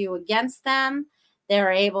protect you against them.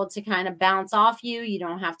 They're able to kind of bounce off you. You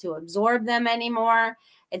don't have to absorb them anymore.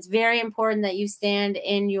 It's very important that you stand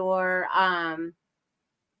in your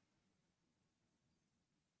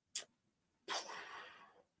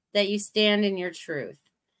truth,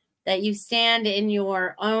 that you stand in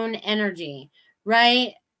your own energy,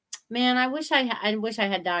 right? Man, I wish I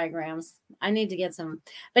had diagrams. I need to get some.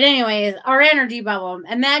 But anyways, our energy bubble,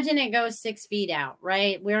 imagine it goes 6 feet out,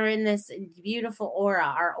 right? We're in this beautiful aura.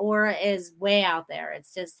 Our aura is way out there.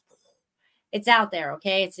 It's out there,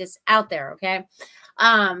 okay? It's just out there, okay?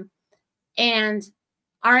 And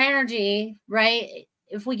our energy, right?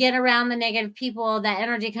 If we get around the negative people, that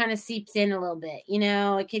energy kind of seeps in a little bit. You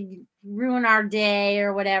know, it could ruin our day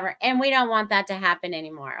or whatever. And we don't want that to happen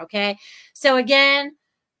anymore, okay? So again,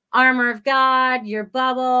 armor of God, your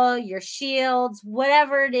bubble, your shields,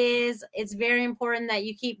 whatever it is, it's very important that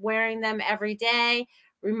you keep wearing them every day.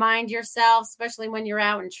 Remind yourself, especially when you're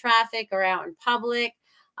out in traffic or out in public,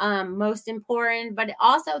 most important, but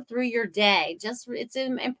also through your day. Just it's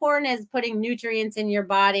important as putting nutrients in your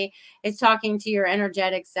body. It's talking to your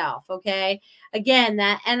energetic self, okay? Again,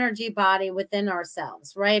 that energy body within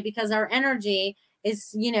ourselves, right? Because our energy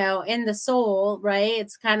is, you know, in the soul, right?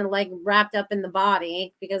 It's kind of like wrapped up in the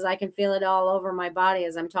body, because I can feel it all over my body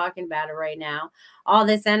as I'm talking about it right now. All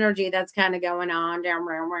this energy that's kind of going on,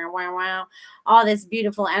 all this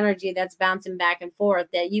beautiful energy that's bouncing back and forth,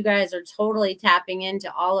 that you guys are totally tapping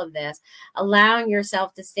into all of this, allowing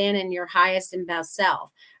yourself to stand in your highest and best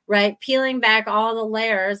self, right? Peeling back all the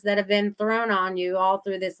layers that have been thrown on you all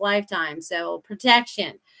through this lifetime. So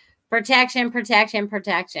protection.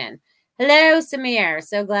 Hello, Samir.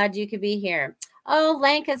 So glad you could be here. Oh,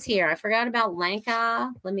 Lanka's here. I forgot about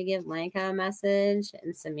Lanka. Let me give Lanka a message.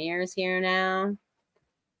 And Samir's here now.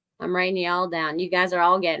 I'm writing you all down. You guys are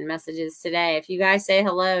all getting messages today. If you guys say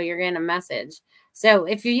hello, you're getting a message. So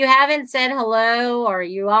if you haven't said hello, or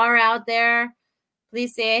you are out there,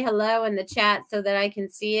 please say hello in the chat so that I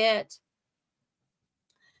can see it.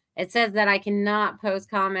 It says that I cannot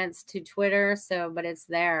post comments to Twitter, but it's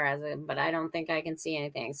there but I don't think I can see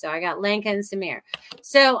anything. So I got Lanka and Samir.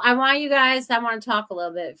 So I want to talk a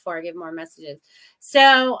little bit before I give more messages.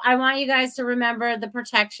 So I want you guys to remember the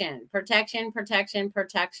protection,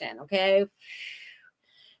 okay?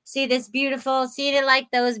 See those beautiful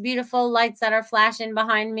lights that are flashing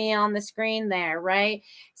behind me on the screen there, right?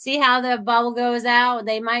 See how the bubble goes out?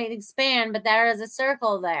 They might expand, but there is a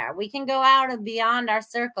circle there. We can go out and beyond our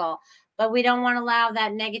circle, but we don't want to allow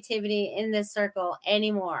that negativity in this circle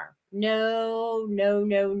anymore. No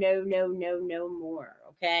more,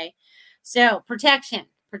 okay? So protection.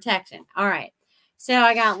 All right. So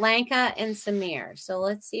I got Lanka and Samir. So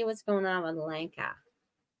let's see what's going on with Lanka.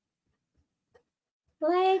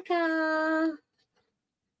 Lanka,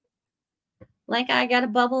 I got a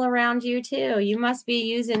bubble around you too. You must be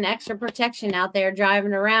using extra protection out there,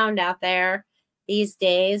 driving around out there these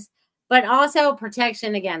days. But also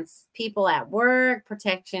protection against people at work,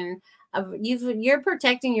 you're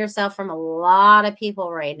protecting yourself from a lot of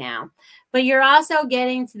people right now. But you're also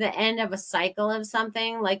getting to the end of a cycle of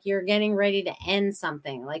something, like you're getting ready to end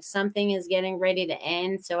something, like something is getting ready to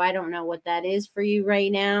end. So I don't know what that is for you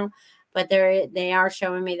right now. but they are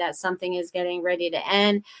showing me that something is getting ready to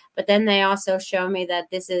end. But then they also show me that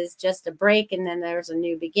this is just a break, and then there's a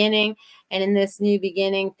new beginning. And in this new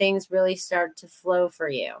beginning, things really start to flow for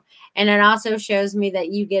you. And it also shows me that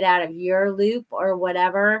you get out of your loop or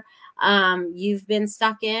whatever you've been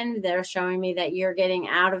stuck in. They're showing me that you're getting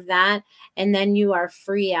out of that, and then you are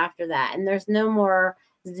free after that. And there's no more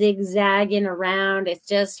zigzagging around. It's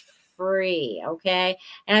just free. Okay.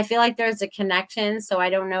 And I feel like there's a connection. So I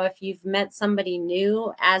don't know if you've met somebody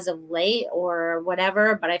new as of late or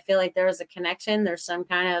whatever, but I feel like there's a connection. There's some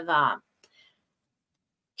kind of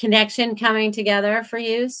connection coming together for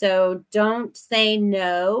you. So don't say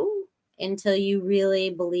no until you really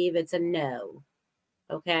believe it's a no.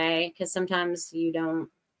 Okay. Because sometimes you don't,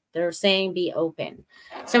 they're saying be open.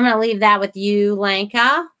 So I'm going to leave that with you,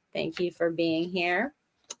 Lanka. Thank you for being here.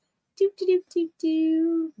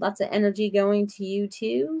 Lots of energy going to you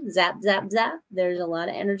too. Zap, zap, zap. There's a lot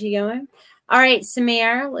of energy going. All right,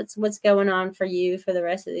 Samir, what's going on for you for the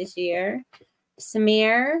rest of this year?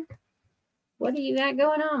 Samir, what do you got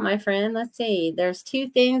going on, my friend? Let's see. There's two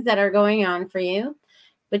things that are going on for you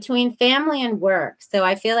between family and work. So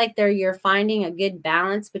I feel like you're finding a good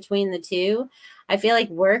balance between the two. I feel like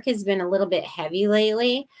work has been a little bit heavy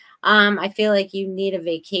lately. I feel like you need a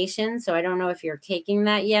vacation. So I don't know if you're taking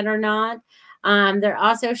that yet or not. They're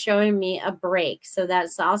also showing me a break. So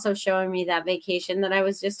that's also showing me that vacation that I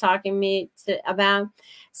was just talking about.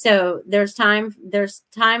 So there's time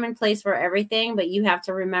and place for everything, but you have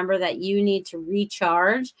to remember that you need to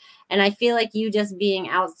recharge. And I feel like you just being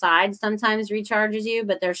outside sometimes recharges you,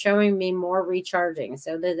 but they're showing me more recharging.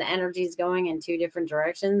 So the energy is going in two different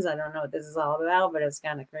directions. I don't know what this is all about, but it's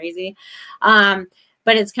kind of crazy.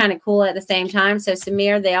 But it's kind of cool at the same time. So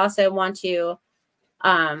Samir, they also want you,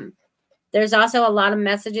 there's also a lot of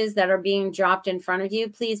messages that are being dropped in front of you.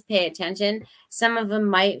 Please pay attention. Some of them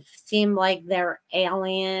might seem like they're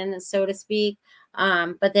alien, so to speak,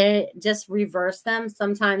 but they just reverse them.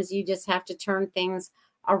 Sometimes you just have to turn things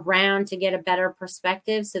around to get a better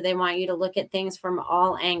perspective. So they want you to look at things from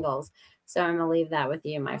all angles. So I'm going to leave that with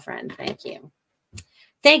you, my friend. Thank you.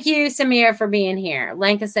 Thank you, Samir, for being here.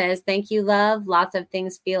 Lenka says, thank you, love. Lots of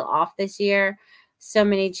things feel off this year. So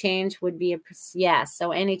many change would be, yes.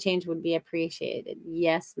 So any change would be appreciated.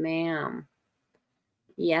 Yes, ma'am.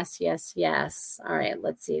 Yes, yes, yes. All right.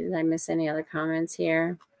 Let's see. Did I miss any other comments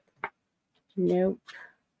here? Nope.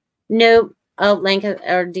 Oh, Lenka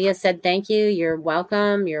or Dia said, thank you. You're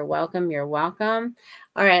welcome. You're welcome. You're welcome.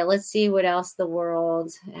 All right. Let's see what else the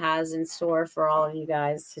world has in store for all of you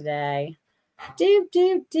guys today.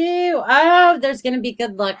 Oh, there's going to be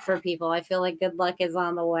good luck for people. I feel like good luck is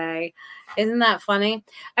on the way. Isn't that funny?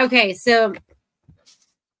 Okay, so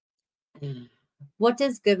what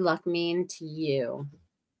does good luck mean to you?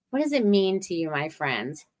 What does it mean to you, my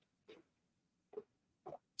friends?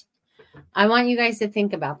 I want you guys to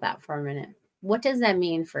think about that for a minute. What does that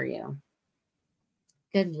mean for you?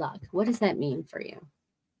 Good luck. What does that mean for you?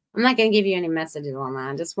 I'm not going to give you any messages on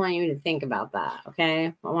that. I just want you to think about that,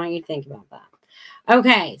 okay? I want you to think about that.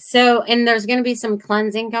 Okay, so, and there's going to be some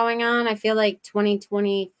cleansing going on. I feel like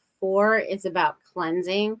 2024 is about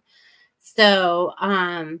cleansing. So,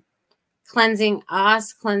 cleansing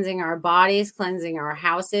us, cleansing our bodies, cleansing our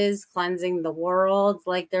houses, cleansing the world.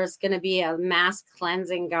 Like there's going to be a mass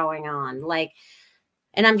cleansing going on. Like,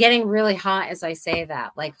 and I'm getting really hot as I say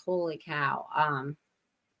that. Like, holy cow.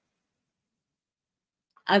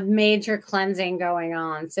 A major cleansing going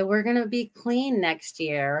on. So we're going to be clean next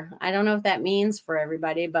year. I don't know what that means for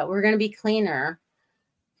everybody, but we're going to be cleaner.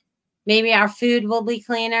 Maybe our food will be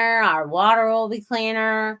cleaner. Our water will be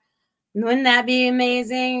cleaner. Wouldn't that be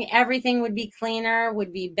amazing? Everything would be cleaner,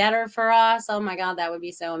 would be better for us. Oh my God, that would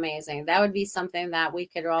be so amazing. That would be something that we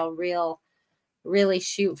could all really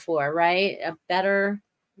shoot for, right? A better,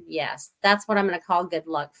 yes, that's what I'm going to call good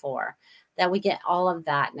luck for. That we get all of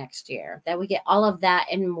that next year, that we get all of that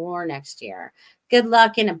and more next year. Good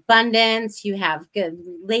luck in abundance. You have good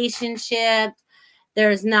relationships.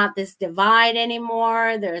 There's not this divide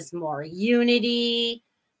anymore. There's more unity.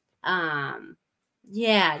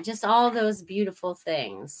 Yeah, just all those beautiful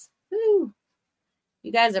things. Woo.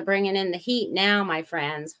 You guys are bringing in the heat now, my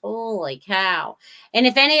friends. Holy cow. And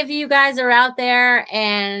if any of you guys are out there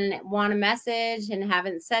and want a message and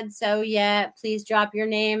haven't said so yet, please drop your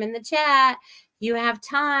name in the chat. You have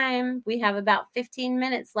time. We have about 15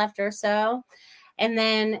 minutes left or so. And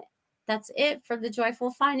then that's it for the Joyful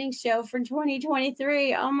Findings Show for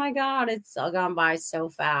 2023. Oh my God, it's all gone by so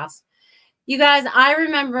fast. You guys, I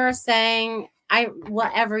remember saying,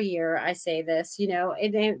 every year I say this, you know,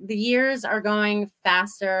 the years are going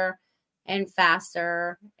faster and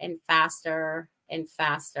faster and faster and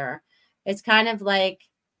faster. It's kind of like,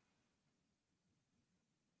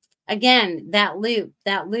 again, that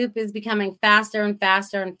loop is becoming faster and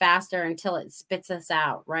faster and faster until it spits us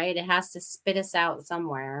out, right? It has to spit us out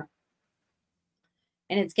somewhere.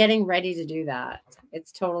 And it's getting ready to do that.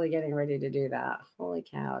 It's totally getting ready to do that. Holy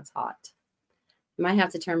cow, it's hot. I might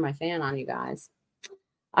have to turn my fan on, you guys.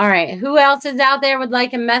 All right. Who else is out there would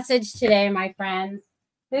like a message today, my friends?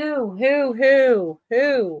 Who?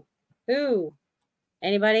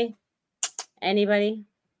 Anybody?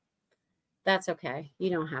 That's okay. You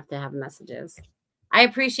don't have to have messages. I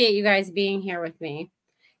appreciate you guys being here with me.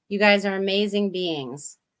 You guys are amazing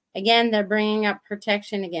beings. Again, they're bringing up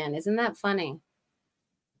protection again. Isn't that funny?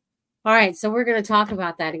 All right, so we're going to talk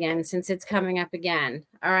about that again since it's coming up again.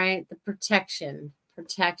 All right, the protection.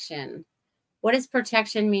 What does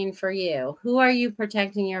protection mean for you? Who are you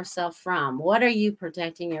protecting yourself from? What are you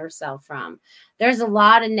protecting yourself from? There's a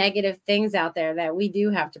lot of negative things out there that we do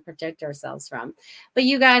have to protect ourselves from. But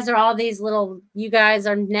you guys are all these little, you guys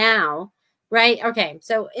are now, right? Okay,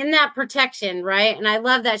 so in that protection, right? And I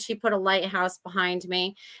love that she put a lighthouse behind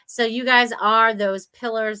me. So you guys are those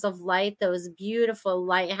pillars of light, those beautiful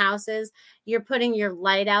lighthouses. You're putting your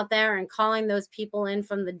light out there and calling those people in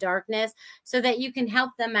from the darkness so that you can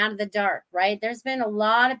help them out of the dark, right? There's been a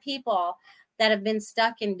lot of people that have been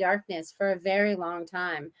stuck in darkness for a very long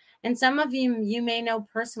time. And some of you may know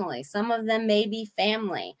personally. Some of them may be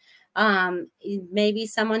family. Maybe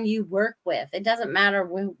someone you work with. It doesn't matter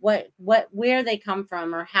where they come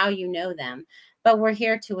from or how you know them, but we're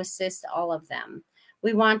here to assist all of them.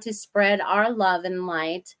 We want to spread our love and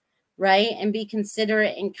light, right? And be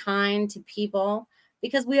considerate and kind to people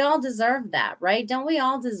because we all deserve that, right? Don't we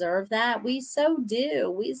all deserve that? We so do.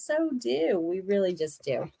 We really just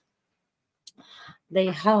do.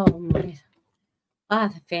 The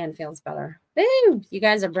fan feels better. Woo! You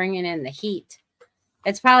guys are bringing in the heat.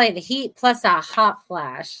 It's probably the heat plus a hot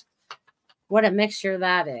flash. What a mixture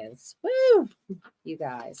that is. Woo! You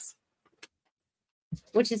guys.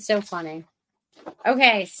 Which is so funny.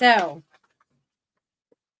 Okay, so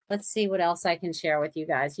let's see what else I can share with you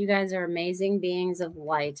guys. You guys are amazing beings of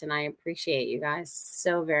light, and I appreciate you guys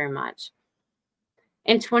so very much.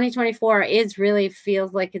 And 2024 really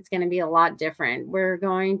feels like it's going to be a lot different. We're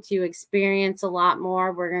going to experience a lot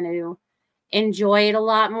more. We're going to enjoy it a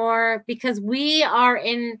lot more because we are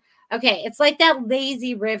okay, it's like that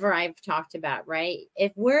lazy river I've talked about, right?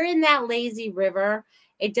 If we're in that lazy river,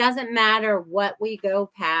 it doesn't matter what we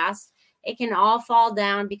go past. It can all fall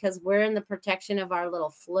down because we're in the protection of our little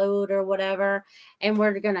float or whatever. And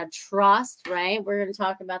we're going to trust, right? We're going to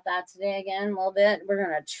talk about that today again a little bit. We're going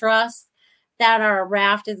to trust that our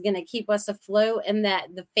raft is going to keep us afloat and that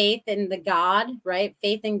the faith in the God, right?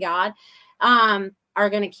 Faith in God are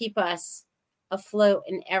going to keep us afloat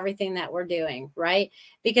in everything that we're doing, right?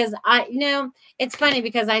 Because it's funny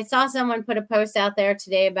because I saw someone put a post out there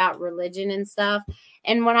today about religion and stuff.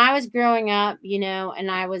 And when I was growing up,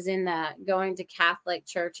 and I was going to Catholic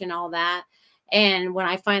church and all that. And when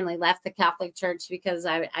I finally left the Catholic church because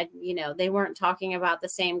I they weren't talking about the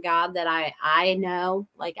same God that I know,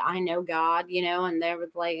 like I know God, and they were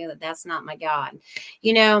like, that's not my God,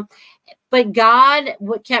 but God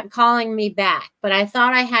kept calling me back. But I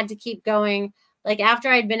thought I had to keep going. Like after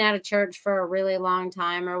I'd been out of church for a really long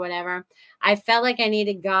time or whatever, I felt like I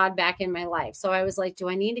needed God back in my life. So I was like, do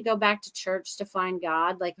I need to go back to church to find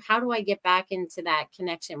God? Like, how do I get back into that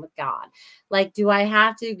connection with God? Like, do I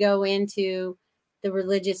have to go into the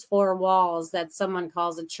religious four walls that someone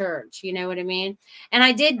calls a church? You know what I mean? And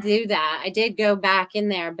I did do that. I did go back in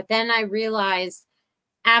there. But then I realized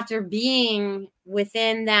after being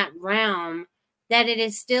within that realm, that it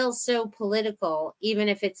is still so political, even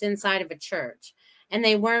if it's inside of a church. And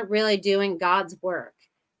they weren't really doing God's work,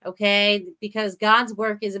 okay? Because God's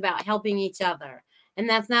work is about helping each other. And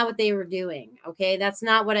that's not what they were doing, okay? That's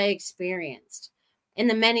not what I experienced in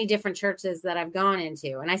the many different churches that I've gone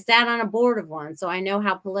into. And I sat on a board of one, so I know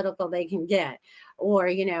how political they can get, or,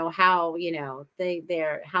 how,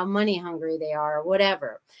 they're how money hungry they are, or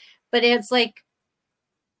whatever. But it's like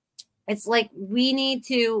we need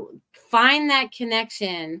to find that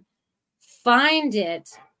connection, find it,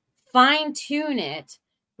 fine tune it,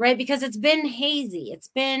 right? Because it's been hazy. It's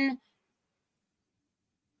been,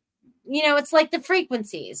 it's like the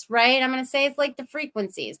frequencies, right? I'm going to say it's like the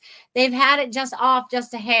frequencies. They've had it just off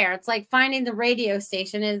just a hair. It's like finding the radio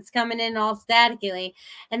station and it's coming in all statically.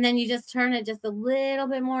 And then you just turn it just a little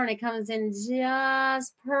bit more and it comes in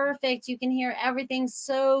just perfect. You can hear everything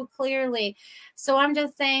so clearly. So I'm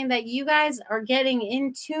just saying that you guys are getting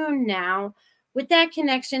in tune now with that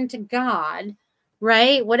connection to God,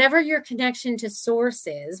 right? Whatever your connection to source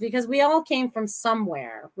is, because we all came from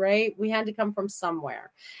somewhere, right? We had to come from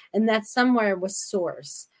somewhere. And that somewhere was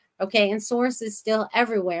source. Okay. And source is still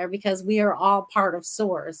everywhere because we are all part of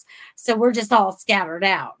source. So we're just all scattered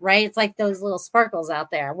out, right? It's like those little sparkles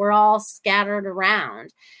out there. We're all scattered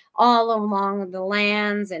around all along the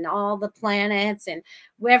lands and all the planets and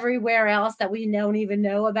everywhere else that we don't even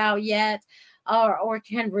know about yet. Or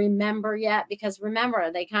can remember yet, because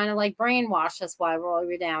remember, they kind of like brainwashed us while we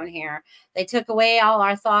were down here. They took away all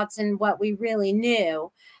our thoughts and what we really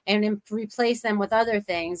knew and replaced them with other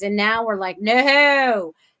things. And now we're like,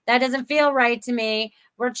 no, that doesn't feel right to me.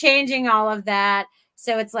 We're changing all of that.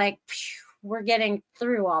 So it's like, we're getting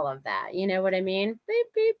through all of that. You know what I mean? Beep,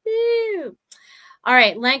 beep, beep. All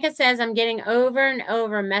right. Lenka says, I'm getting over and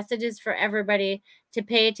over messages for everybody to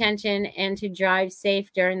pay attention and to drive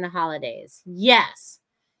safe during the holidays. Yes.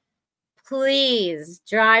 Please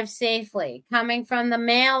drive safely. Coming from the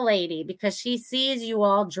mail lady, because she sees you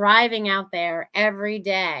all driving out there every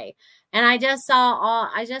day. And I just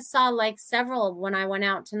saw like several when I went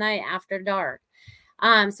out tonight after dark.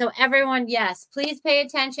 So everyone, yes, please pay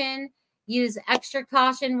attention. Use extra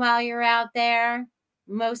caution while you're out there.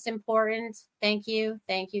 Most important. Thank you.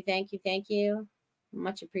 Thank you. Thank you. Thank you.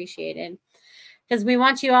 Much appreciated. Because we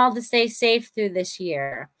want you all to stay safe through this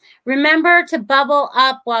year. Remember to bubble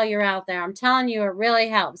up while you're out there. I'm telling you, it really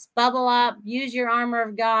helps. Bubble up. Use your armor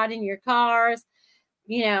of God in your cars.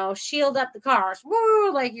 You know, shield up the cars.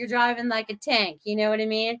 Woo, like you're driving like a tank. You know what I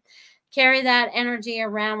mean? Carry that energy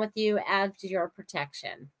around with you as your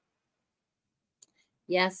protection.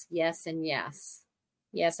 Yes, yes, and yes.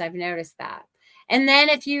 Yes, I've noticed that. And then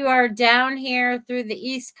if you are down here through the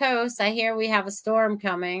East Coast, I hear we have a storm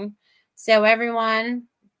coming. So everyone,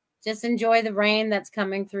 just enjoy the rain that's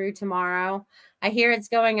coming through tomorrow. I hear it's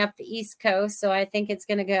going up the East Coast, so I think it's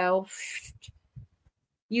going to go.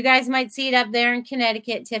 You guys might see it up there in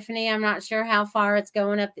Connecticut, Tiffany. I'm not sure how far it's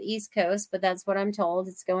going up the East Coast, but that's what I'm told.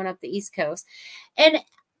 It's going up the East Coast. And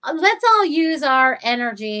let's all use our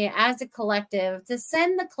energy as a collective to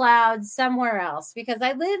send the clouds somewhere else, because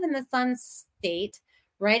I live in the sun state,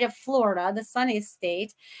 right, of Florida, the sunny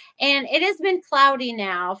state. And it has been cloudy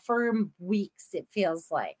now for weeks, it feels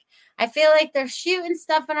like. I feel like they're shooting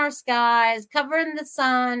stuff in our skies, covering the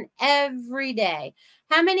sun every day.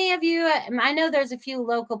 How many of you, I know there's a few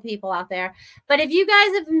local people out there, but if you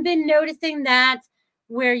guys have been noticing that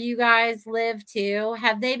where you guys live too,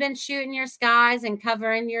 have they been shooting your skies and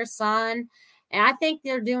covering your sun? And I think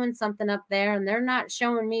they're doing something up there and they're not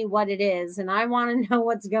showing me what it is. And I want to know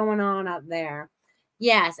what's going on up there.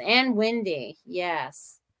 Yes. And windy.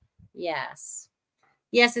 Yes. Yes.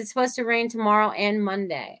 Yes, it's supposed to rain tomorrow and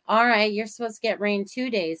Monday. All right. You're supposed to get rain 2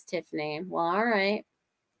 days, Tiffany. Well, all right.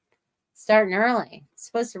 Starting early. It's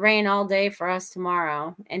supposed to rain all day for us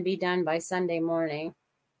tomorrow and be done by Sunday morning.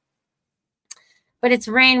 But it's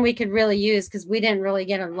rain we could really use because we didn't really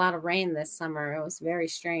get a lot of rain this summer. It was very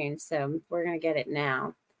strange. So we're going to get it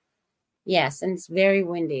now. Yes, and it's very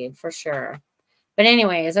windy for sure. But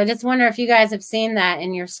anyways, I just wonder if you guys have seen that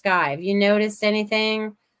in your sky. Have you noticed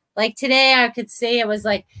anything? Like today I could see it was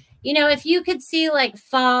like, you know, if you could see like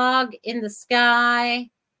fog in the sky,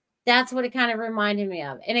 that's what it kind of reminded me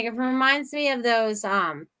of. And it reminds me of those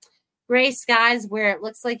gray skies where it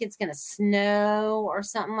looks like it's going to snow or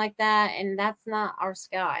something like that. And that's not our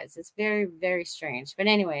skies. It's very, very strange. But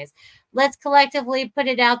anyways, let's collectively put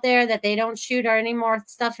it out there that they don't shoot any more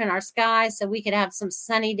stuff in our skies so we could have some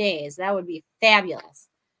sunny days. That would be fabulous.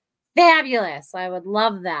 Fabulous. I would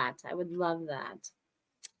love that. I would love that.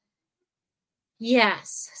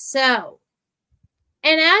 Yes. So,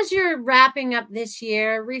 and as you're wrapping up this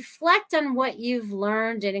year, reflect on what you've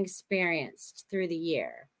learned and experienced through the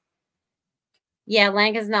year. Yeah,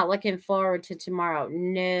 Lanka's not looking forward to tomorrow.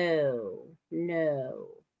 No.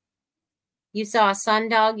 You saw a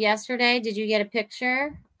sundog yesterday. Did you get a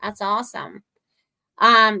picture? That's awesome.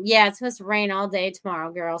 Yeah, it's supposed to rain all day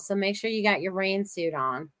tomorrow, girl. So make sure you got your rain suit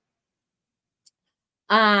on.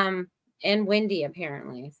 And windy,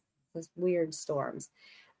 apparently. Those weird storms.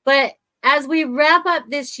 But as we wrap up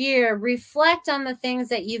this year, reflect on the things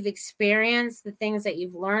that you've experienced, the things that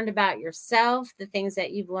you've learned about yourself, the things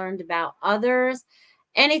that you've learned about others,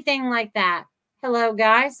 anything like that. Hello,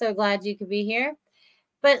 guys. So glad you could be here.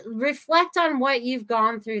 But reflect on what you've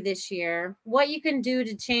gone through this year, what you can do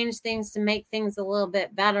to change things to make things a little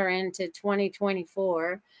bit better into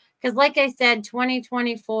 2024. Because like I said,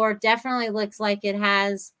 2024 definitely looks like it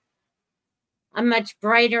has a much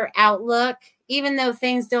brighter outlook. Even though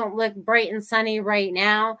things don't look bright and sunny right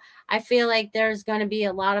now, I feel like there's going to be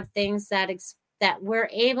a lot of things that we're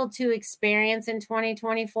able to experience in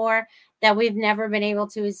 2024 that we've never been able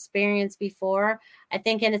to experience before. I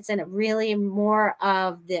think it's a really more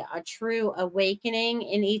of a true awakening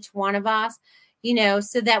in each one of us, you know,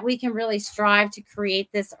 so that we can really strive to create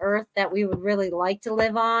this earth that we would really like to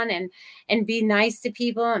live on, and be nice to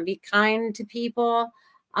people and be kind to people.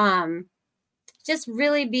 Just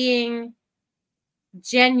really being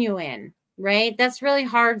genuine, right? That's really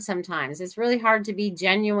hard sometimes. It's really hard to be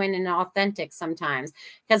genuine and authentic sometimes,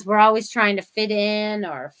 because we're always trying to fit in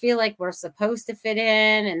or feel like we're supposed to fit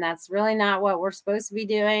in. And that's really not what we're supposed to be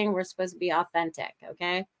doing. We're supposed to be authentic,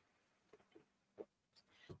 okay?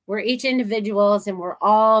 We're each individuals and we're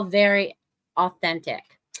all very authentic.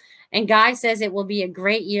 And Guy says it will be a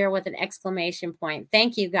great year with an exclamation point.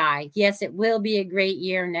 Thank you, Guy. Yes, it will be a great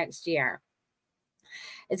year next year.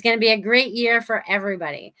 It's going to be a great year for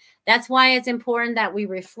everybody. That's why it's important that we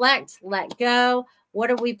reflect, let go. What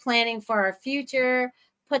are we planning for our future?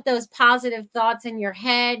 Put those positive thoughts in your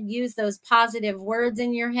head. Use those positive words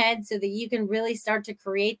in your head so that you can really start to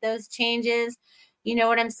create those changes. You know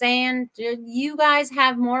what I'm saying? You guys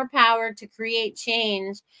have more power to create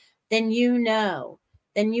change than you know,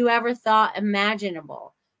 than you ever thought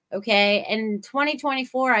imaginable. Okay. And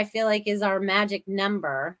 2024, I feel like, is our magic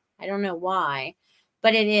number. I don't know why,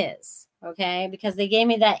 but it is. Okay. Because they gave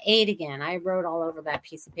me that 8 again. I wrote all over that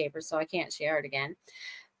piece of paper, so I can't share it again.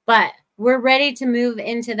 But we're ready to move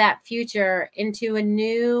into that future, into a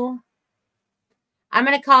new, I'm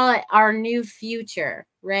going to call it our new future,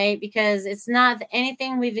 right? Because it's not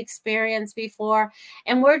anything we've experienced before.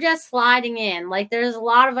 And we're just sliding in. Like, there's a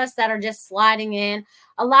lot of us that are just sliding in.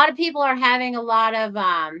 A lot of people are having a lot of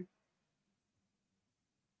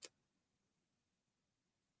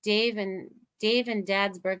Dave and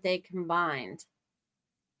Dad's birthday combined.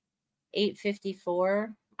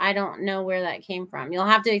 8:54. I don't know where that came from. You'll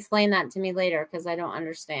have to explain that to me later, because I don't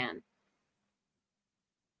understand.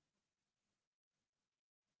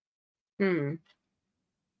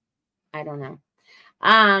 I don't know.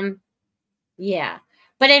 Yeah.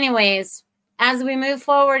 But anyways, as we move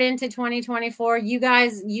forward into 2024, you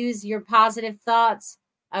guys use your positive thoughts.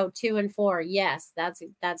 Oh, 2 and 4. Yes,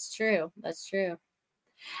 that's true. That's true.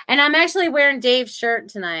 And I'm actually wearing Dave's shirt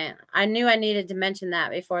tonight. I knew I needed to mention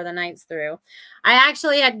that before the night's through. I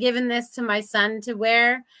actually had given this to my son to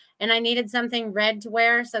wear, and I needed something red to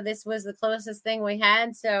wear, so this was the closest thing we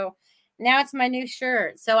had. So now it's my new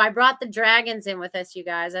shirt. So I brought the dragons in with us, you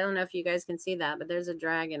guys. I don't know if you guys can see that, but there's a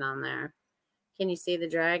dragon on there. Can you see the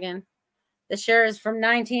dragon? The shirt is from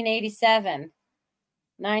 1987.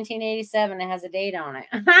 1987. It has a date on it.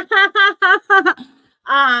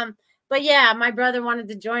 But yeah, my brother wanted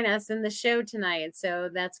to join us in the show tonight, so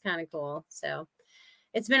that's kind of cool. So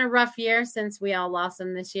it's been a rough year since we all lost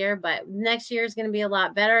him this year, but next year is going to be a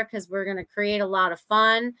lot better, because we're going to create a lot of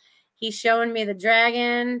fun. He's showing me the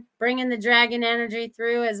dragon, bringing the dragon energy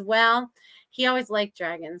through as well. He always liked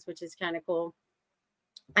dragons, which is kind of cool.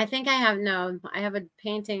 I think I have a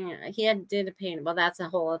painting. He did a painting. Well, that's a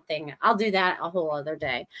whole thing. I'll do that a whole other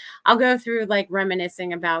day. I'll go through like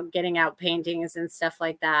reminiscing about getting out paintings and stuff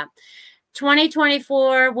like that.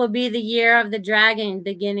 2024 will be the year of the dragon,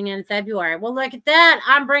 beginning in February. Well, look at that.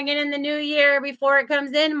 I'm bringing in the new year before it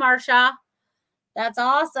comes in, Marsha. That's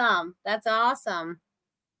awesome. That's awesome.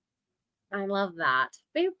 I love that.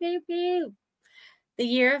 Boop, boop, boop. The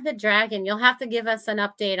year of the dragon. You'll have to give us an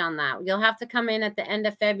update on that. You'll have to come in at the end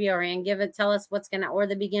of February and tell us what's going to, or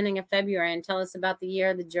the beginning of February, and tell us about the year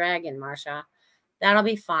of the dragon, Marsha. That'll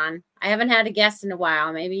be fun. I haven't had a guest in a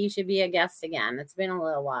while. Maybe you should be a guest again. It's been a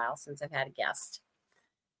little while since I've had a guest.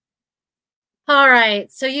 All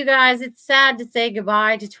right. So you guys, it's sad to say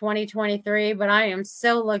goodbye to 2023, but I am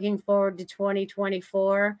so looking forward to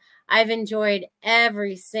 2024. I've enjoyed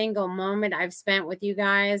every single moment I've spent with you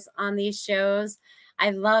guys on these shows.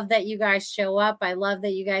 I love that you guys show up. I love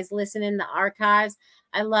that you guys listen in the archives.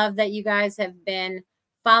 I love that you guys have been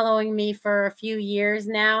following me for a few years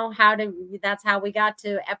now. That's how we got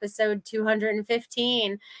to episode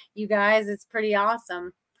 215. You guys, it's pretty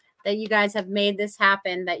awesome that you guys have made this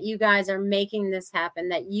happen, that you guys are making this happen,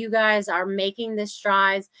 that you guys are making the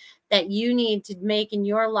strides that you need to make in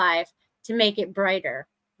your life to make it brighter.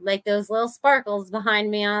 Like those little sparkles behind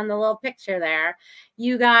me on the little picture there.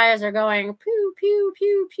 You guys are going pew, pew,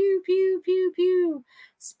 pew, pew, pew, pew, pew,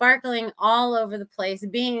 sparkling all over the place,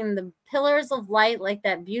 being the pillars of light, like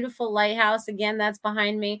that beautiful lighthouse again that's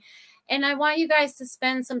behind me. And I want you guys to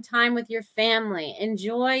spend some time with your family.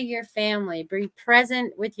 Enjoy your family. Be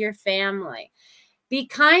present with your family. Be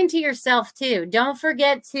kind to yourself too. Don't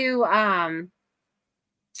forget to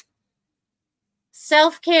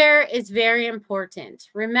Self-care is very important.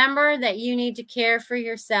 Remember that you need to care for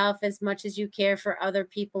yourself as much as you care for other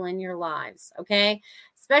people in your lives, okay?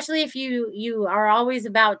 Especially if you are always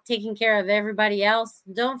about taking care of everybody else,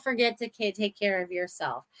 don't forget to take care of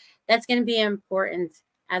yourself. That's going to be important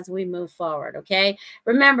as we move forward, okay?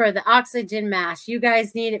 Remember the oxygen mask. You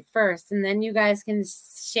guys need it first, and then you guys can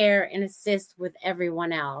share and assist with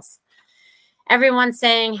everyone else. Everyone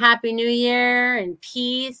saying Happy New Year and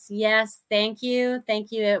peace. Yes, thank you.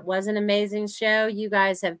 Thank you. It was an amazing show. You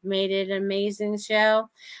guys have made it an amazing show.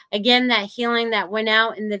 Again, that healing that went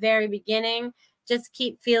out in the very beginning, just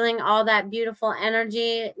keep feeling all that beautiful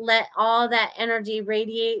energy. Let all that energy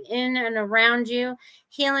radiate in and around you,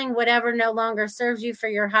 healing whatever no longer serves you for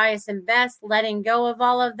your highest and best, letting go of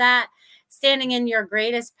all of that, standing in your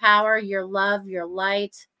greatest power, your love, your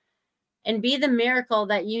light, and be the miracle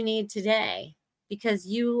that you need today, because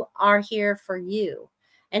you are here for you.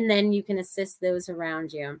 And then you can assist those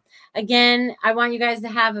around you. Again, I want you guys to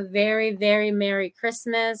have a very, very Merry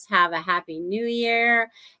Christmas. Have a Happy New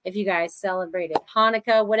Year. If you guys celebrated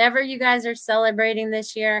Hanukkah, whatever you guys are celebrating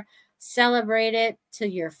this year, celebrate it to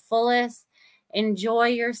your fullest. Enjoy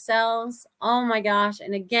yourselves. Oh my gosh.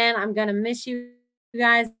 And again, I'm going to miss you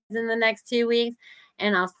guys in the next 2 weeks.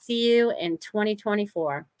 And I'll see you in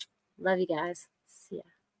 2024. Love you guys. See ya.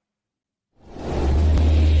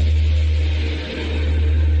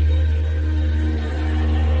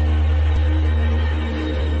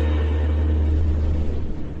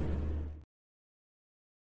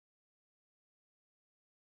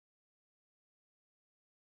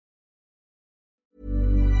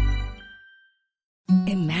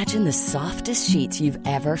 Imagine the softest sheets you've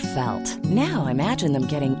ever felt. Now imagine them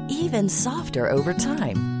getting even softer over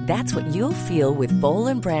time. That's what you'll feel with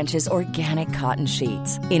Boll & Branch's organic cotton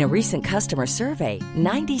sheets. In a recent customer survey,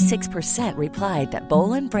 96% replied that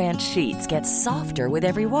Boll & Branch sheets get softer with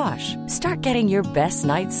every wash. Start getting your best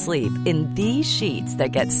night's sleep in these sheets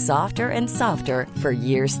that get softer and softer for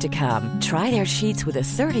years to come. Try their sheets with a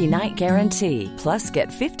 30-night guarantee. Plus, get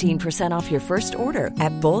 15% off your first order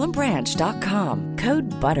at BollandBranch.com. Code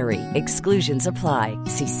BUTTERY. Exclusions apply.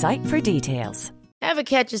 See site for details. Ever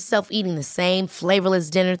catch yourself eating the same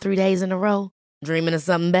flavorless dinner 3 days in a row? Dreaming of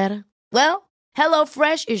something better? Well,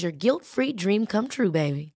 HelloFresh is your guilt-free dream come true,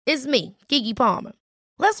 baby. It's me, Keke Palmer.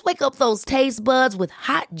 Let's wake up those taste buds with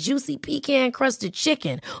hot, juicy pecan-crusted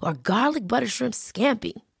chicken or garlic butter shrimp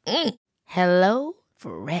scampi. Hello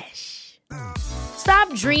Fresh.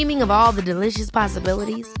 Stop dreaming of all the delicious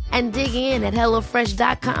possibilities and dig in at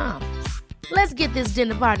HelloFresh.com. Let's get this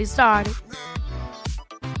dinner party started.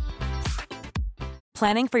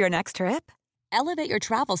 Planning for your next trip? Elevate your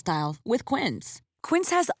travel style with Quince. Quince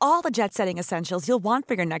has all the jet-setting essentials you'll want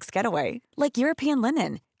for your next getaway, like European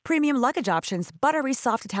linen, premium luggage options, buttery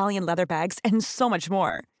soft Italian leather bags, and so much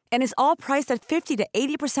more. And is all priced at 50 to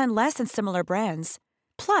 80% less than similar brands.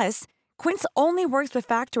 Plus, Quince only works with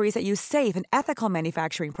factories that use safe and ethical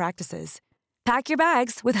manufacturing practices. Pack your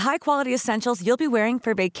bags with high-quality essentials you'll be wearing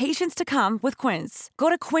for vacations to come with Quince. Go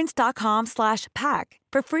to quince.com/pack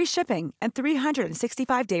for free shipping and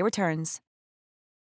 365-day returns.